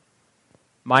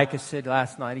 Micah said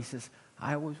last night, he says,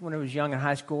 when I was young in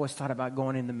high school, I always thought about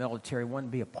going in the military. I wanted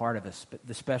to be a part of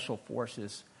the Special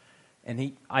Forces. And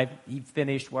he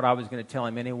finished what I was going to tell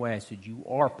him anyway. I said, you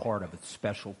are part of the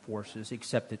Special Forces,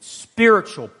 except it's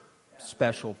spiritual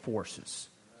Special Forces.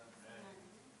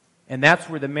 And that's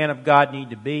where the men of God need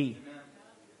to be.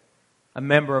 A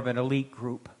member of an elite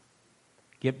group.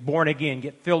 Get born again.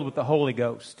 Get filled with the Holy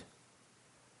Ghost.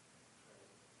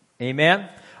 Amen.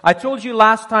 I told you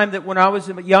last time that when I was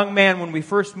a young man, when we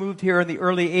first moved here in the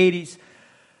early 80s,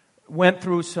 went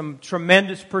through some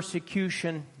tremendous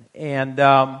persecution and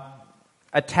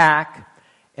attack.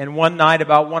 And one night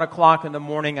about 1 o'clock in the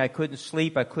morning, I couldn't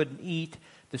sleep. I couldn't eat.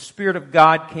 The Spirit of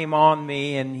God came on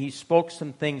me and He spoke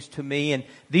some things to me. And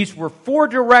these were 4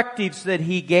 directives that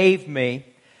He gave me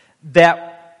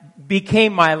that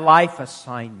became my life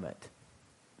assignment.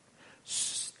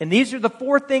 And these are the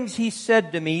 4 things He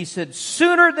said to me. He said,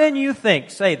 sooner than you think.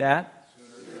 Say that.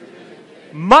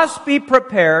 Must be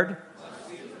prepared.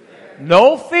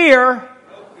 No fear.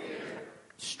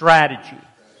 Strategy.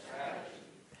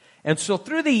 And so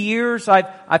through the years,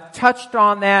 I've touched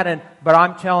on that, but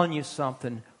I'm telling you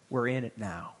something, we're in it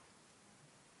now.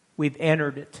 We've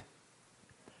entered it.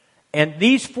 And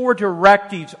these 4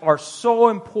 directives are so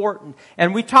important.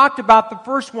 And we talked about the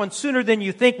first one, sooner than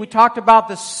you think. We talked about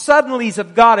the suddenlies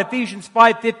of God. Ephesians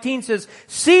 5:15 says,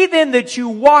 see then that you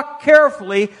walk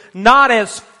carefully, not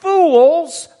as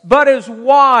fools, but as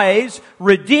wise,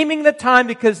 redeeming the time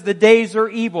because the days are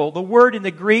evil. The word in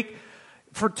the Greek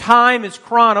for time is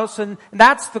chronos, and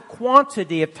that's the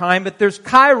quantity of time, but there's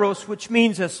kairos, which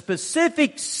means a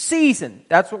specific season.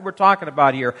 That's what we're talking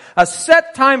about here. A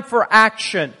set time for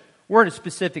action. We're in a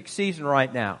specific season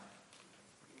right now.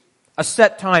 A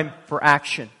set time for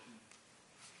action.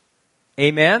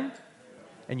 Amen?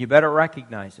 And you better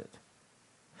recognize it.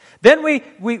 Then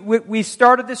we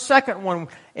started the second one,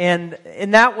 and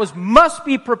that was must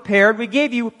be prepared. We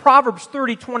gave you Proverbs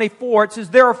 30:24. It says,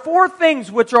 there are 4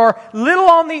 things which are little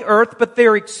on the earth, but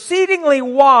they're exceedingly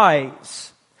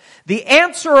wise. The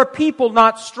ants are a people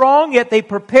not strong, yet they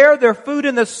prepare their food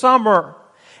in the summer.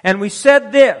 And we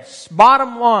said this,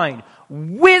 bottom line,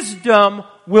 wisdom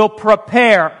will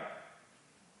prepare.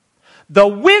 The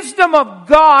wisdom of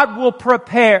God will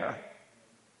prepare.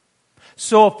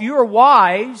 So if you're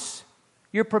wise,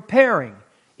 you're preparing.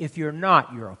 If you're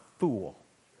not, you're a fool.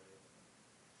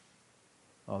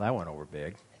 Oh, that went over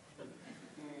big.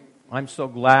 I'm so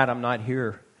glad I'm not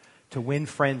here to win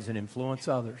friends and influence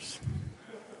others.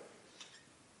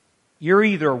 You're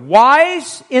either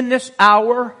wise in this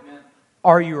hour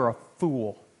or you're a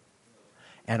fool.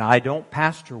 And I don't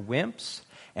pastor wimps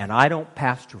and I don't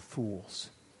pastor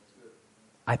fools.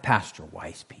 I pastor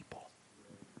wise people.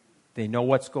 They know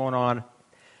what's going on.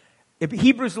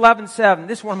 Hebrews 11:7.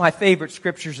 This is one of my favorite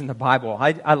scriptures in the Bible.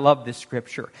 I love this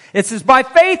scripture. It says, by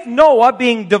faith Noah,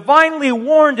 being divinely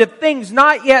warned of things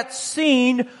not yet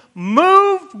seen,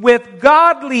 moved with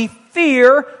godly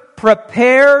fear,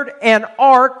 prepared an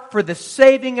ark for the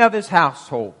saving of his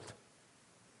household.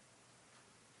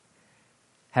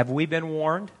 Have we been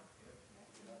warned?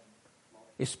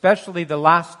 Especially the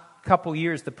last couple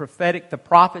years, the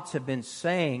prophets have been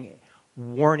saying,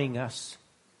 warning us.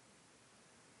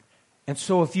 And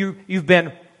so if you've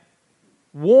been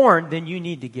warned, then you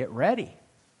need to get ready.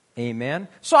 Amen.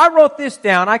 So I wrote this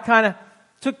down. I kind of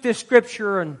took this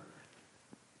scripture and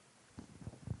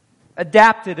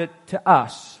adapted it to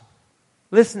us.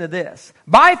 Listen to this.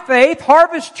 By faith,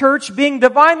 Harvest Church, being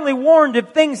divinely warned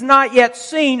of things not yet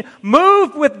seen,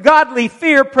 moved with godly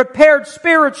fear, prepared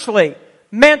spiritually,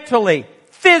 mentally,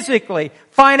 physically,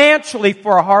 financially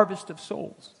for a harvest of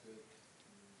souls.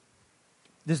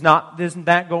 Doesn't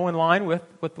that go in line with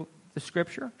the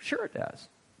scripture? Sure it does.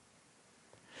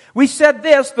 We said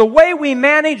this, the way we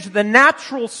manage the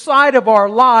natural side of our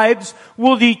lives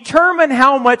will determine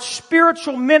how much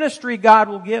spiritual ministry God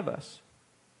will give us.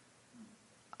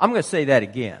 I'm going to say that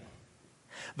again.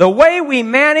 The way we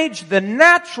manage the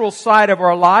natural side of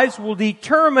our lives will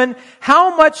determine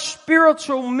how much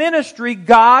spiritual ministry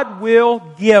God will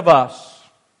give us.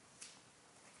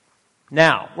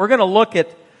 Now, we're going to look at,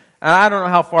 and I don't know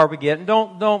how far we get, and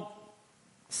don't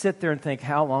sit there and think,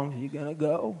 how long are you going to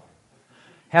go?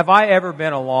 Have I ever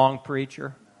been a long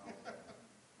preacher?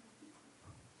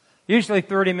 Usually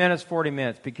 30 minutes, 40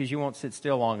 minutes, because you won't sit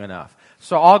still long enough.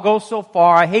 So I'll go so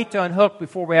far. I hate to unhook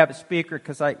before we have a speaker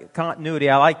because continuity,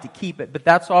 I like to keep it, but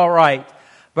that's all right.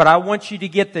 But I want you to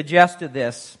get the gist of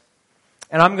this.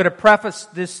 And I'm going to preface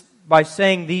this by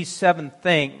saying these 7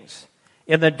 things.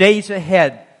 In the days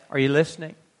ahead, are you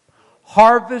listening?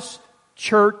 Harvest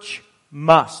Church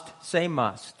must. Say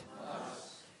must.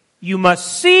 You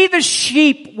must see the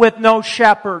sheep with no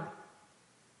shepherd.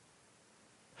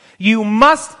 You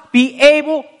must be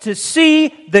able to see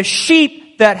the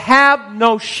sheep that have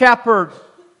no shepherd.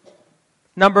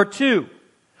 Number 2,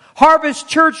 Harvest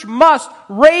Church must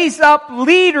raise up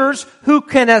leaders who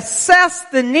can assess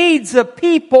the needs of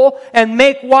people and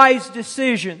make wise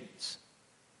decisions.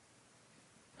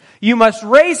 You must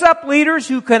raise up leaders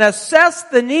who can assess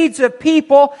the needs of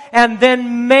people and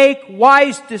then make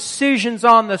wise decisions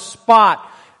on the spot.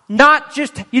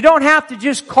 You don't have to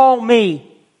just call me.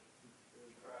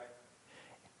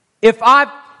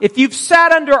 If you've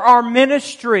sat under our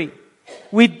ministry,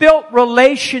 we built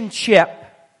relationship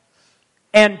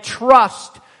and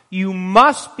trust. You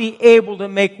must be able to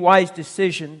make wise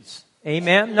decisions.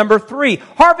 Amen. Number 3,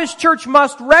 Harvest Church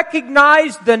must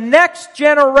recognize the next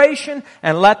generation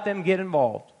and let them get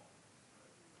involved.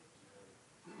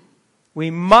 We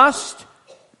must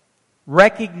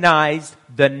recognize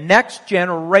the next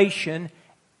generation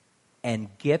and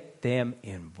get them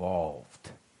involved.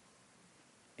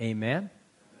 Amen.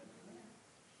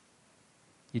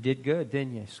 You did good,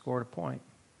 didn't you? Scored a point.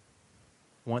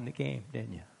 Won the game,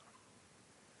 didn't you?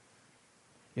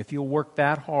 If you'll work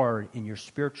that hard in your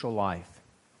spiritual life,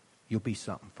 you'll be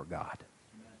something for God.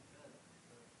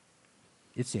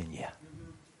 It's in you.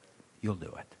 You'll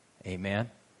do it. Amen.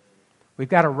 We've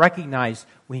got to recognize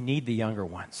we need the younger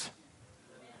ones.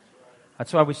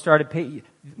 That's why we started,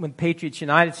 when Patriots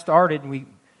United started,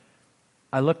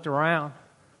 I looked around.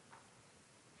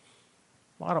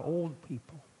 A lot of older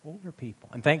people.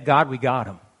 And thank God we got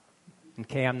them.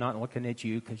 Okay, I'm not looking at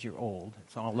you because you're old.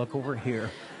 So I'll look over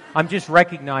here. I'm just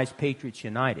recognized Patriots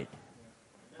United.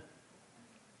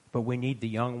 But we need the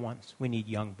young ones. We need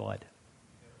young blood.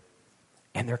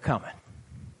 And they're coming.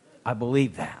 I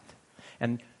believe that.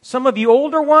 And some of you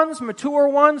older ones, mature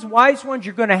ones, wise ones,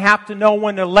 you're going to have to know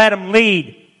when to let them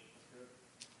lead.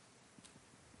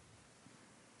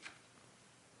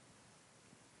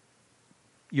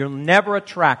 You'll never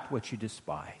attract what you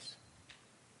despise.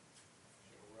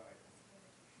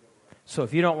 So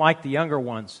if you don't like the younger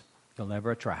ones, you'll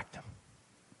never attract them.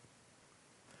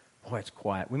 Boy, it's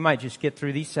quiet. We might just get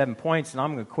through these 7 points and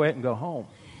I'm going to quit and go home.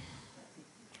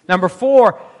 Number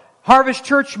 4, Harvest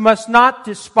Church must not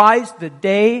despise the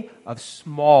day of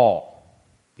small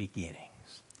beginnings.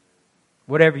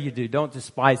 Whatever you do, don't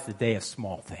despise the day of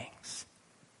small things.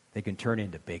 They can turn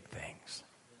into big things.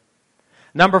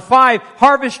 Number 5,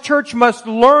 Harvest Church must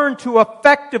learn to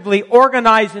effectively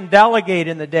organize and delegate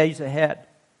in the days ahead.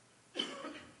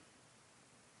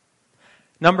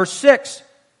 Number 6,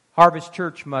 Harvest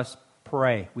Church must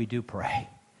pray. We do pray.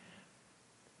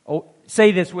 Oh,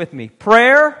 say this with me.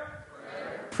 Prayer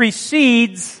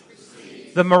precedes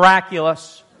the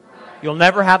miraculous. You'll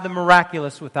never have the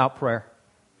miraculous without prayer.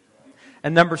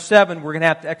 And number 7, we're going to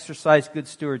have to exercise good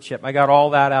stewardship. I got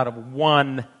all that out of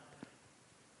one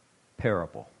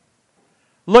parable.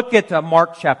 Look at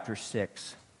Mark chapter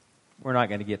 6. We're not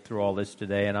going to get through all this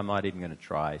today, and I'm not even going to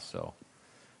try, so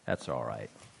that's all right.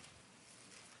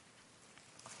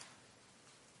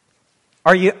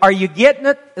 Are you getting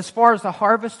it as far as the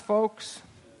harvest, folks?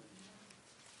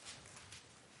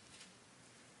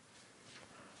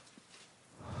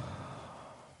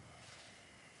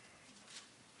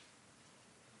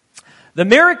 The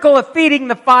miracle of feeding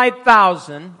the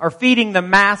 5,000, or feeding the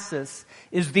masses,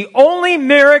 is the only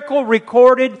miracle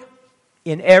recorded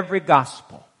in every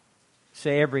gospel.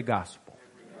 Say every gospel.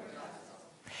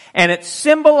 And it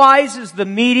symbolizes the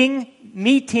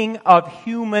meeting of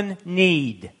human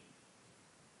need.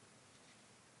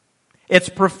 It's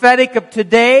prophetic of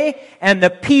today and the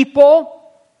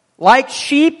people, like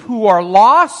sheep who are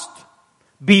lost,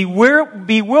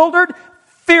 bewildered,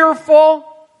 fearful,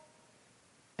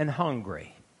 and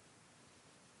hungry.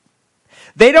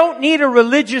 They don't need a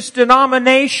religious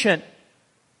denomination.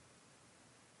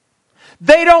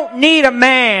 They don't need a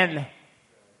man.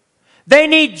 They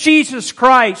need Jesus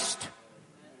Christ.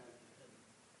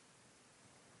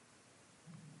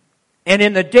 And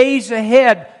in the days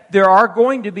ahead, there are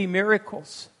going to be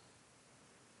miracles.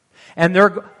 And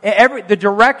the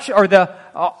direction or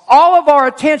all of our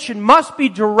attention must be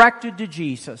directed to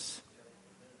Jesus.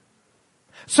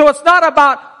 So it's not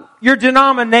about your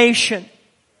denomination.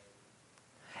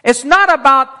 It's not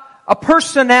about a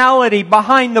personality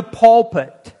behind the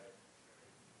pulpit.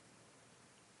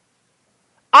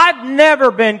 I've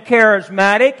never been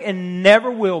charismatic and never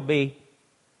will be.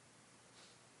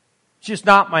 It's just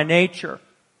not my nature.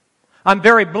 I'm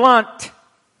very blunt,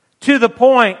 to the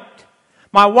point.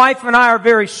 My wife and I are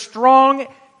very strong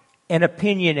and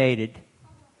opinionated.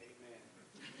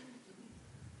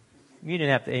 You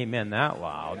didn't have to amen that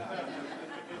loud.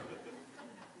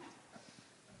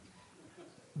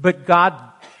 But God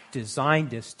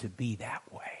designed us to be that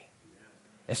way,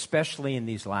 especially in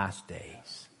these last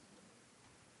days.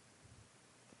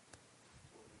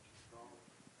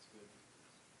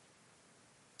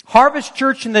 Harvest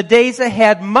Church in the days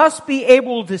ahead must be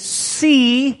able to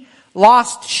see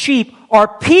lost sheep or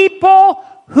people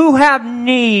who have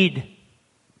need.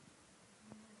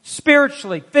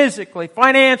 Spiritually, physically,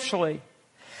 financially.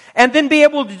 And then be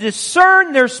able to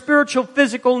discern their spiritual,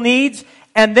 physical needs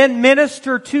and then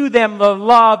minister to them the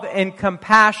love and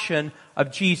compassion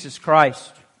of Jesus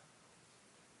Christ.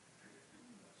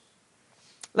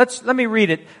 Let me read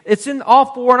it. It's in all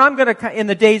four, and I'm going to, in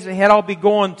the days ahead, I'll be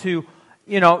going to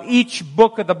each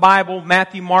book of the Bible,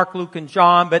 Matthew, Mark, Luke, and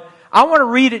John, but I want to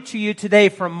read it to you today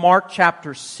from Mark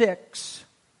chapter 6.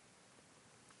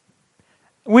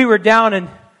 We were down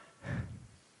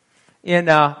in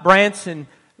Branson.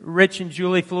 Rich and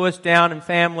Julie flew us down and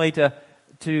family to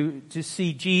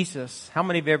see Jesus. How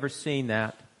many have ever seen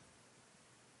that?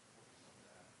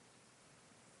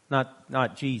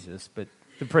 Not Jesus, but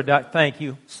thank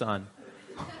you, son.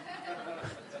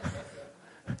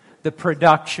 The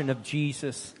production of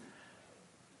Jesus.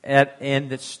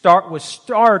 And was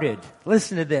started.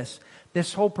 Listen to this.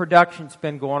 This whole production's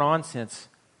been going on since,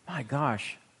 my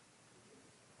gosh,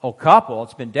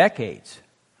 it's been decades.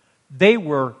 They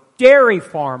were dairy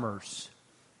farmers.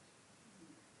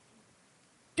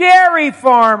 Dairy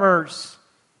farmers.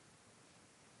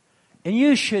 And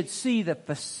you should see the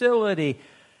facility.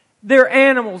 Their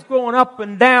animals going up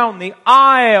and down the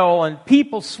aisle and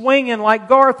people swinging like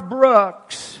Garth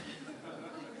Brooks.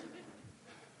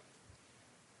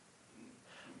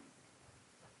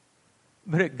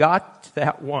 But it got to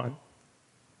that one,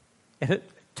 and it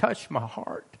touched my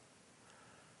heart.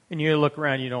 And you look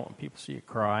around, you don't want people to see you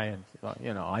cry,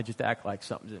 and I just act like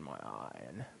something's in my eye.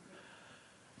 And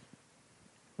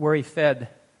where he fed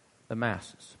the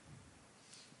masses.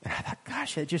 And I thought,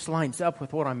 gosh, that just lines up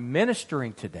with what I'm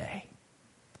ministering today.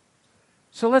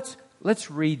 So let's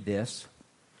read this.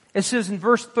 It says in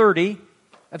verse 30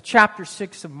 of chapter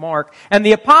 6 of Mark, and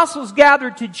the apostles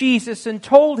gathered to Jesus and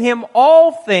told him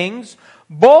all things,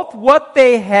 both what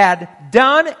they had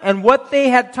done and what they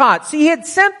had taught. See, he had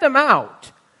sent them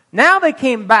out. Now they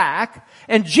came back,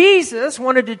 and Jesus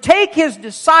wanted to take his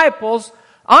disciples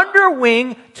under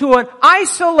wing to an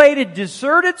isolated,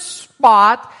 deserted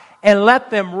spot and let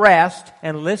them rest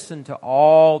and listen to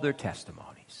all their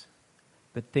testimonies.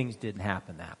 But things didn't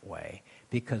happen that way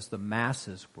because the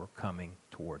masses were coming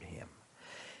toward him.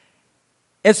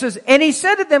 It says, and he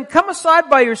said to them, come aside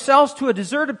by yourselves to a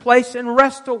deserted place and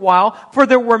rest a while, for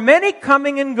there were many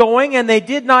coming and going, and they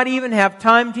did not even have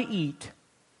time to eat.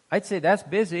 I'd say that's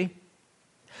busy.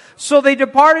 So they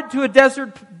departed to a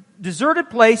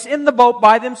deserted place in the boat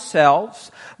by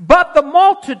themselves, but the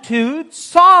multitude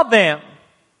saw them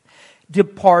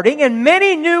departing, and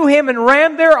many knew him and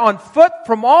ran there on foot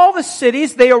from all the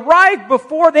cities. They arrived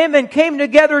before them and came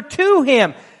together to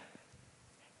him.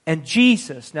 And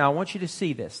Jesus, now I want you to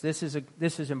see this. This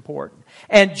is important.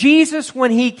 And Jesus,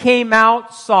 when he came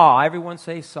out, saw. Everyone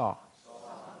say saw.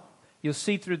 You'll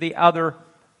see through the other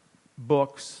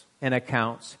books and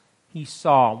accounts. He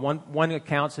saw. One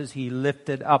account says he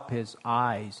lifted up his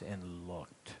eyes and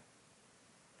looked.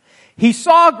 He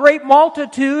saw a great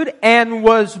multitude and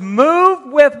was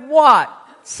moved with what?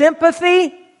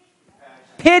 Sympathy?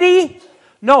 Pity?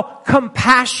 No,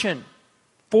 compassion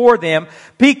for them,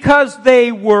 because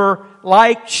they were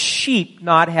like sheep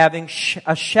not having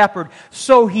a shepherd.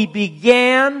 So he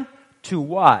began to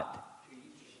what?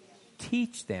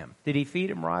 Teach them. Did he feed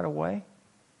them right away?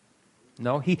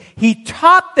 No, he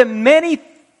taught them many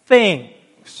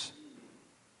things.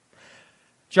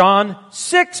 John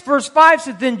 6 verse 5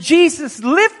 says, Then Jesus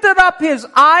lifted up his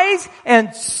eyes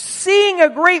and seeing a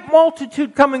great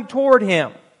multitude coming toward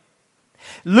him.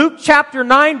 Luke chapter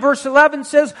 9 verse 11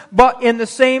 says, but in the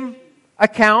same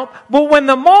account, but when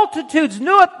the multitudes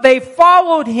knew it, they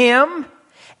followed him,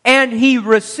 and he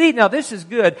received, now this is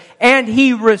good, and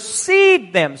he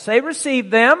received them, say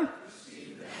received them,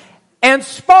 and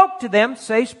spoke to them,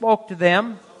 say spoke to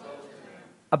them,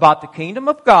 about the kingdom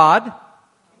of God,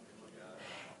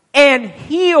 and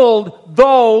healed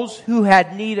those who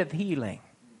had need of healing.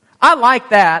 I like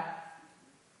that.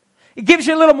 It gives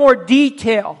you a little more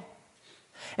detail.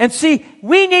 And see,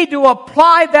 we need to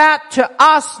apply that to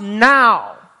us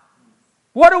now.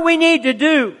 What do we need to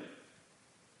do?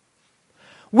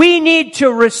 We need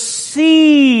to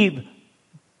receive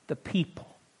the people.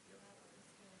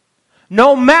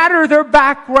 No matter their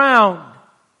background.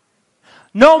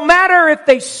 No matter if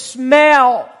they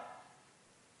smell.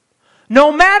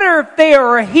 No matter if they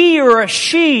are a he or a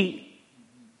she.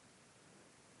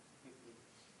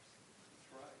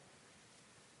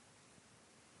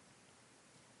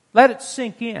 Let it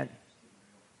sink in.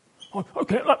 Oh, I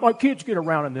can't let my kids get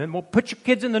around in them. Well, put your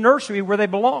kids in the nursery where they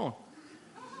belong.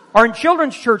 Or in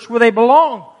children's church where they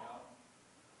belong.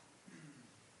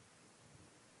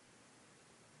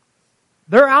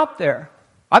 They're out there.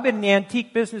 I've been in the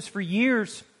antique business for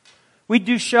years. We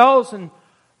do shows and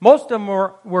most of them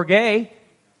were gay.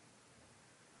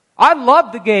 I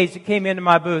loved the gays that came into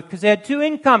my booth because they had two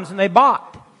incomes and they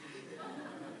bought.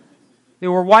 They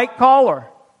were white collar.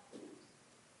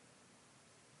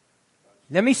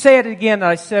 Let me say it again that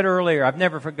I said earlier. I've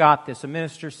never forgot this. A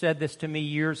minister said this to me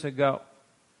years ago.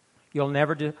 You'll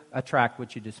never attract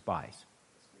what you despise.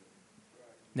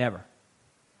 Never.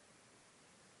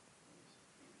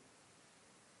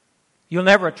 You'll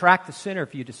never attract the sinner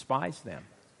if you despise them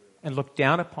and look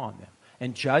down upon them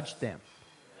and judge them.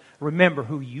 Remember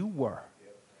who you were,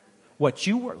 what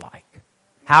you were like,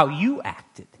 how you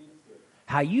acted,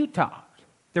 how you talked.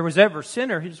 There was ever a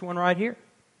sinner, here's one right here.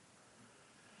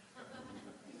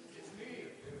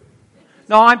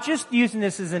 No, I'm just using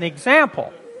this as an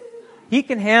example. He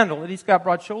can handle it. He's got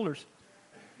broad shoulders.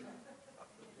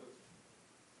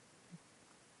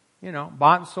 You know,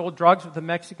 bought and sold drugs with the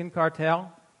Mexican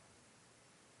cartel.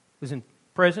 Was in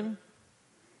prison.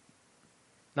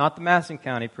 Not the Madison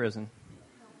County prison.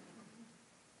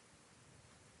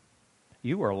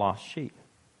 You were a lost sheep.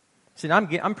 See,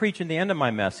 I'm preaching the end of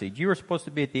my message. You were supposed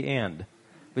to be at the end,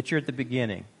 but you're at the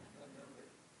beginning.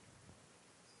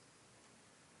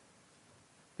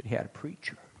 But he had a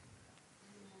preacher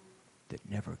that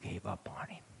never gave up on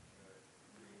him.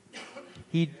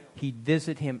 He'd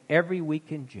visit him every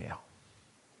week in jail.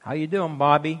 How you doing,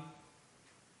 Bobby?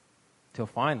 Till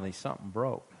finally something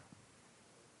broke.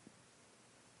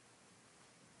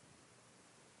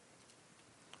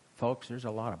 Folks, there's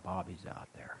a lot of Bobbies out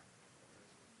there.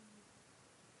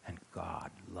 And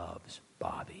God loves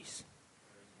Bobbies.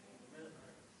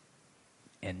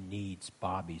 And needs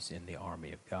Bobbies in the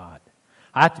army of God.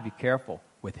 I have to be careful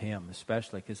with him,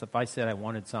 especially, because if I said I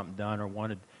wanted something done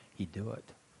or he'd do it.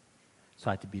 So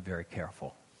I have to be very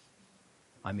careful.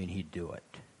 I mean, he'd do it.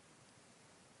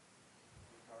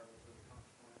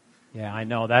 Yeah, I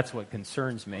know. That's what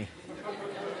concerns me.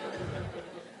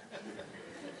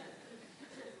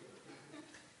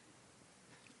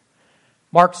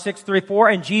 Mark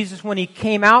 6:34, and Jesus, when he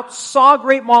came out, saw a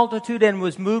great multitude and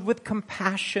was moved with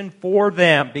compassion for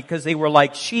them because they were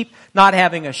like sheep not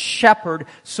having a shepherd.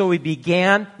 So he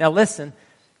began, now listen,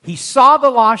 he saw the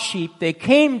lost sheep, they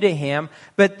came to him,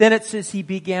 but then it says he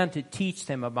began to teach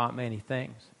them about many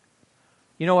things.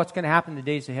 You know what's going to happen in the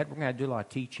days ahead? We're going to do a lot of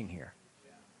teaching here.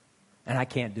 And I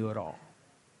can't do it all.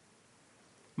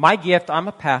 My gift, I'm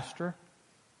a pastor.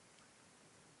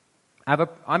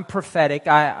 I'm prophetic.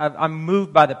 I'm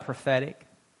moved by the prophetic.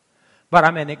 But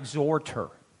I'm an exhorter.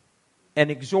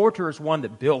 An exhorter is one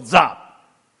that builds up.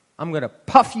 I'm going to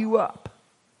puff you up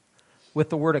with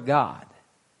the Word of God.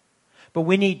 But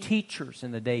we need teachers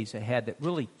in the days ahead that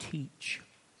really teach.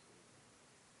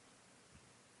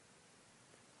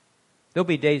 There'll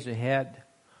be days ahead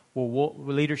where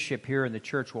leadership here in the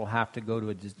church will have to go to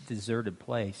a deserted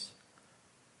place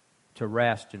to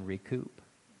rest and recoup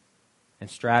and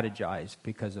strategize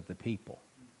because of the people.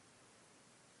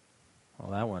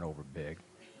 Well, that went over big.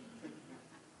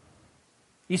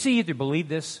 You see, you either believe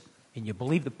this and you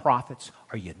believe the prophets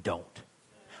or you don't.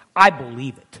 I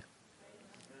believe it.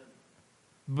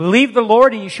 Believe the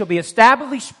Lord and you shall be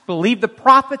established. Believe the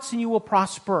prophets and you will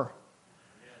prosper.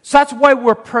 So that's why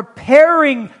we're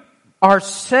preparing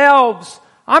ourselves.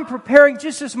 I'm preparing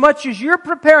just as much as you're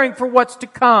preparing for what's to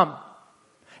come.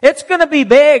 It's going to be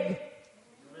big.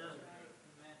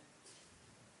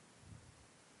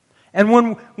 And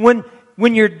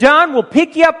when you're done, we'll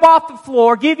pick you up off the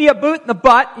floor, give you a boot in the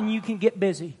butt, and you can get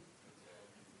busy.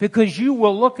 Because you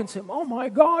will look and say, oh my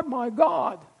God, my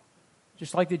God.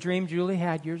 Just like the dream Julie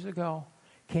had years ago.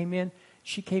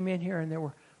 She came in here and there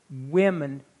were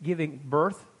women giving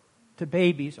birth to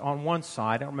babies on one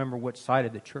side. I don't remember which side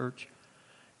of the church.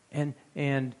 And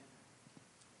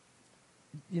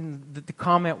the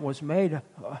comment was made,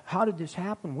 how did this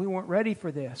happen? We weren't ready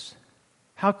for this.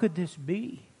 How could this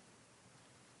be?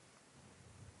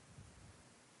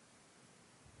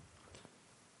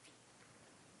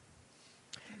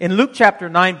 In Luke chapter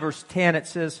 9, verse 10, it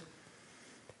says,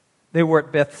 they were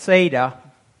at Bethsaida,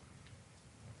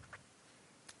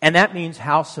 and that means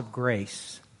house of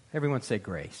grace. Everyone say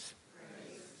grace.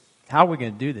 How are we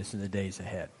going to do this in the days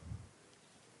ahead?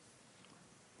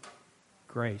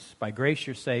 Grace. By grace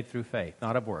you're saved through faith,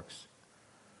 not of works,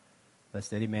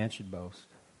 lest any man should boast.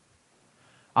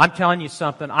 I'm telling you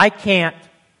something, I can't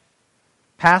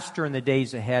pastor in the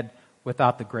days ahead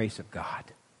without the grace of God.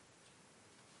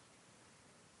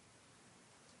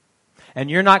 And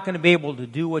you're not going to be able to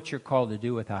do what you're called to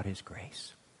do without His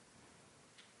grace.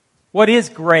 What is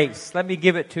grace? Let me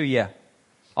give it to you.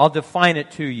 I'll define it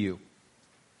to you.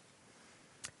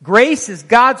 Grace is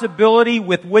God's ability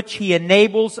with which He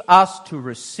enables us to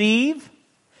receive,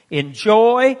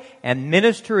 enjoy, and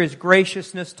minister His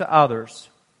graciousness to others.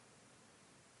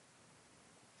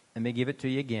 Let me give it to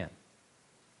you again.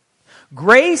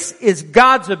 Grace is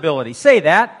God's ability. Say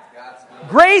that.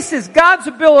 Grace is God's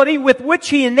ability with which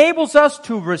He enables us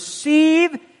to receive,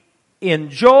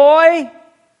 enjoy,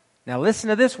 now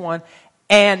listen to this one,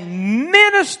 and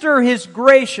minister His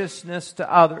graciousness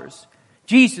to others.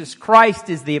 Jesus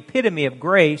Christ is the epitome of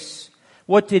grace.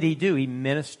 What did He do? He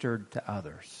ministered to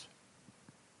others.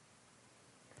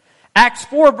 Acts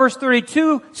 4 verse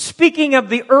 32, speaking of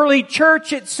the early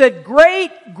church, it said, great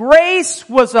grace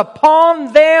was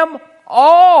upon them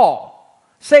all.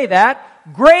 Say that.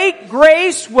 Great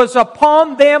grace was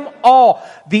upon them all.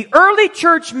 The early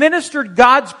church ministered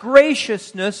God's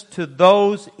graciousness to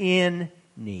those in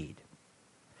need.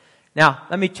 Now,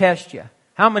 let me test you.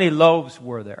 How many loaves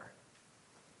were there?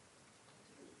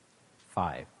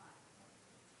 5.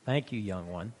 Thank you, young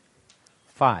one.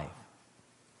 5.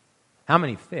 How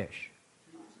many fish?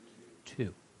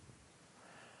 2.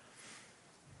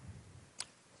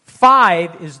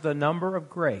 5 is the number of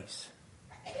grace.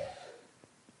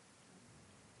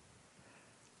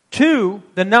 2,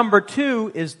 the number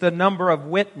 2 is the number of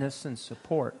witness and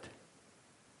support.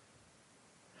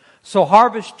 So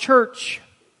Harvest Church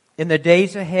in the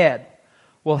days ahead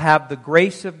will have the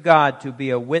grace of God to be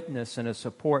a witness and a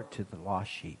support to the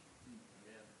lost sheep.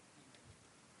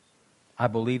 I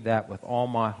believe that with all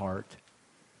my heart.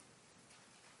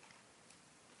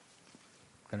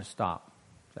 I'm going to stop.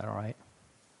 Is that all right?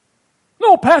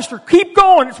 No, Pastor, keep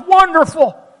going. It's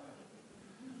wonderful.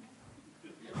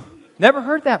 Never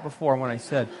heard that before when I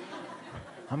said,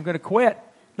 I'm going to quit.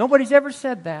 Nobody's ever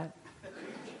said that.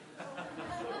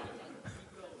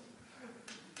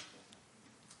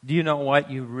 Do you know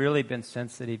what? You've really been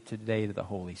sensitive today to the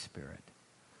Holy Spirit.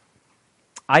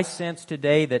 I sense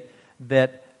today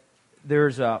that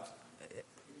there's an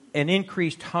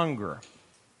increased hunger.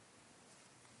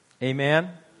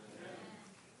 Amen?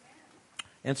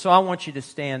 And so I want you to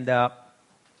stand up.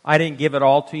 I didn't give it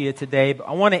all to you today, but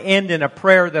I want to end in a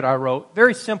prayer that I wrote.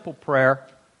 Very simple prayer.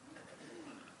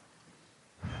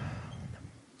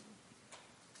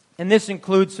 And this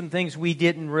includes some things we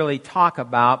didn't really talk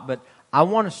about, but I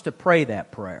want us to pray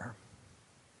that prayer.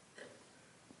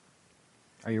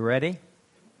 Are you ready?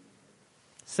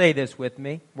 Say this with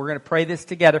me. We're going to pray this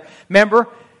together. Remember,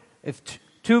 if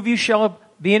two of you shall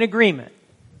be in agreement,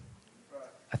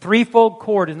 a threefold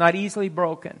cord is not easily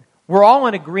broken. We're all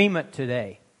in agreement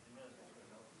today.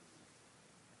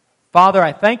 Father,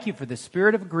 I thank you for the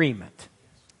spirit of agreement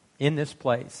in this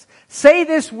place. Say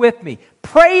this with me.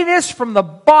 Pray this from the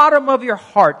bottom of your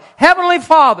heart. Heavenly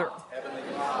Father,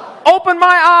 open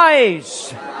my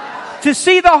eyes to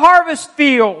see the harvest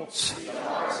fields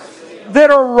that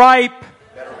are ripe.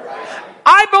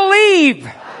 I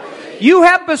believe you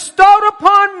have bestowed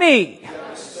upon me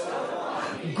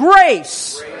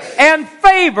grace and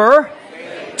favor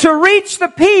to reach the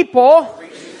people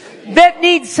that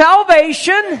need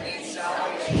salvation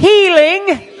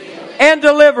healing and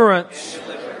deliverance.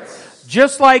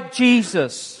 Just like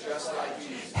Jesus.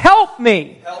 Help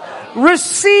me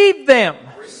receive them.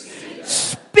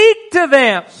 Speak to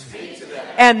them.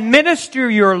 And minister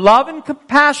your love and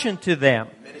compassion to them.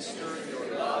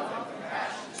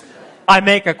 I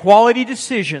make a quality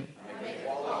decision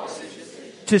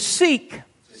to seek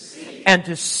and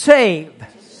to save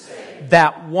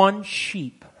that one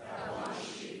sheep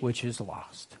which is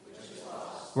lost.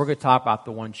 We're going to talk about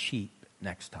the one sheep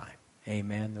next time.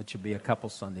 Amen. That should be a couple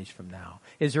Sundays from now.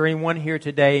 Is there anyone here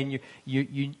today and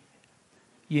you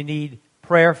need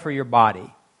prayer for your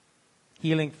body?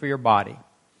 Healing for your body?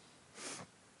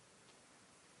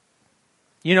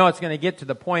 You know, it's going to get to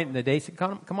the point in the days.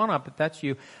 Come on up, if that's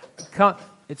you.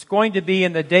 It's going to be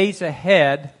in the days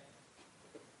ahead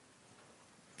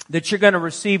that you're going to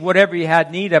receive whatever you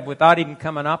had need of without even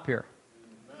coming up here.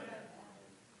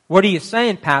 What are you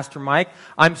saying, Pastor Mike?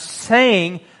 I'm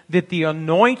saying that the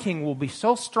anointing will be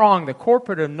so strong, the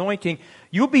corporate anointing,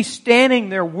 you'll be standing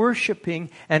there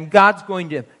worshiping, and God's going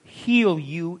to heal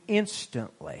you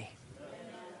instantly.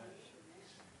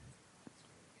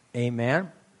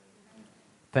 Amen.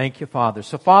 Thank you, Father.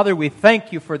 So, Father, we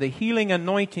thank you for the healing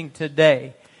anointing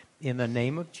today. In the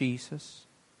name of Jesus,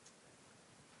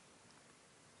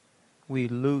 we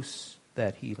loose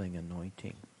that healing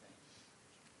anointing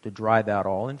to drive out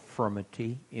all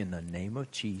infirmity in the name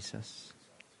of Jesus.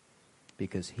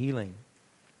 Because healing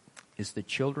is the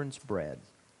children's bread.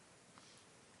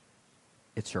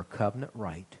 It's her covenant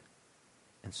right.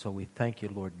 And so we thank you,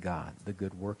 Lord God. The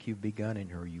good work you've begun in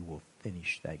her, you will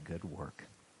finish that good work.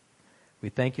 We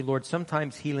thank you, Lord.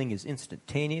 Sometimes healing is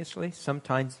instantaneously.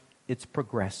 Sometimes it's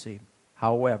progressive.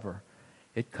 However,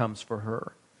 it comes for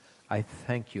her. I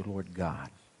thank you, Lord God,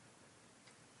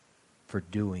 for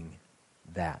doing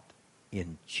that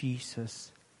in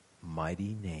Jesus'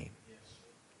 mighty name.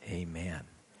 Amen.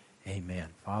 Amen.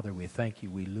 Father, we thank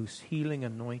you. We loose healing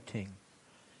anointing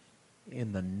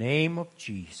in the name of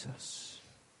Jesus.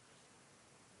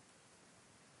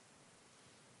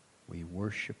 We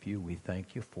worship you. We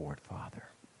thank you for it, Father.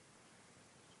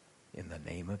 In the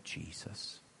name of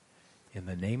Jesus. In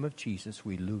the name of Jesus,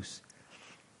 we loose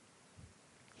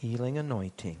healing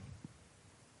anointing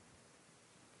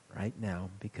right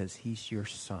now because he's your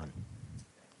son.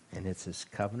 And it's his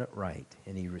covenant right.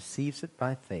 And he receives it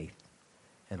by faith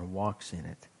and walks in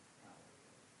it.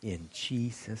 In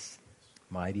Jesus'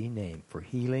 mighty name. For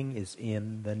healing is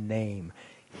in the name.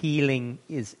 Healing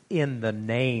is in the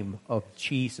name of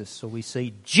Jesus. So we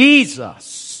say,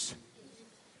 Jesus.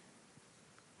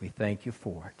 We thank you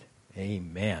for it.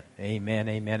 Amen. Amen,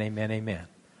 amen, amen, amen.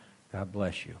 God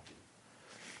bless you.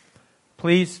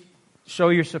 Please show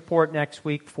your support next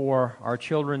week for our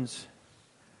children's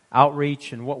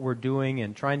outreach and what we're doing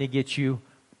and trying to get you,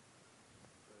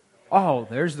 oh,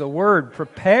 there's the word,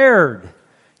 prepared.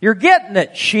 You're getting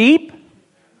it, sheep.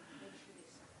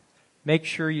 Make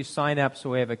sure you sign up so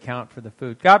we have an account for the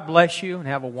food. God bless you and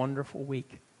have a wonderful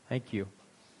week. Thank you.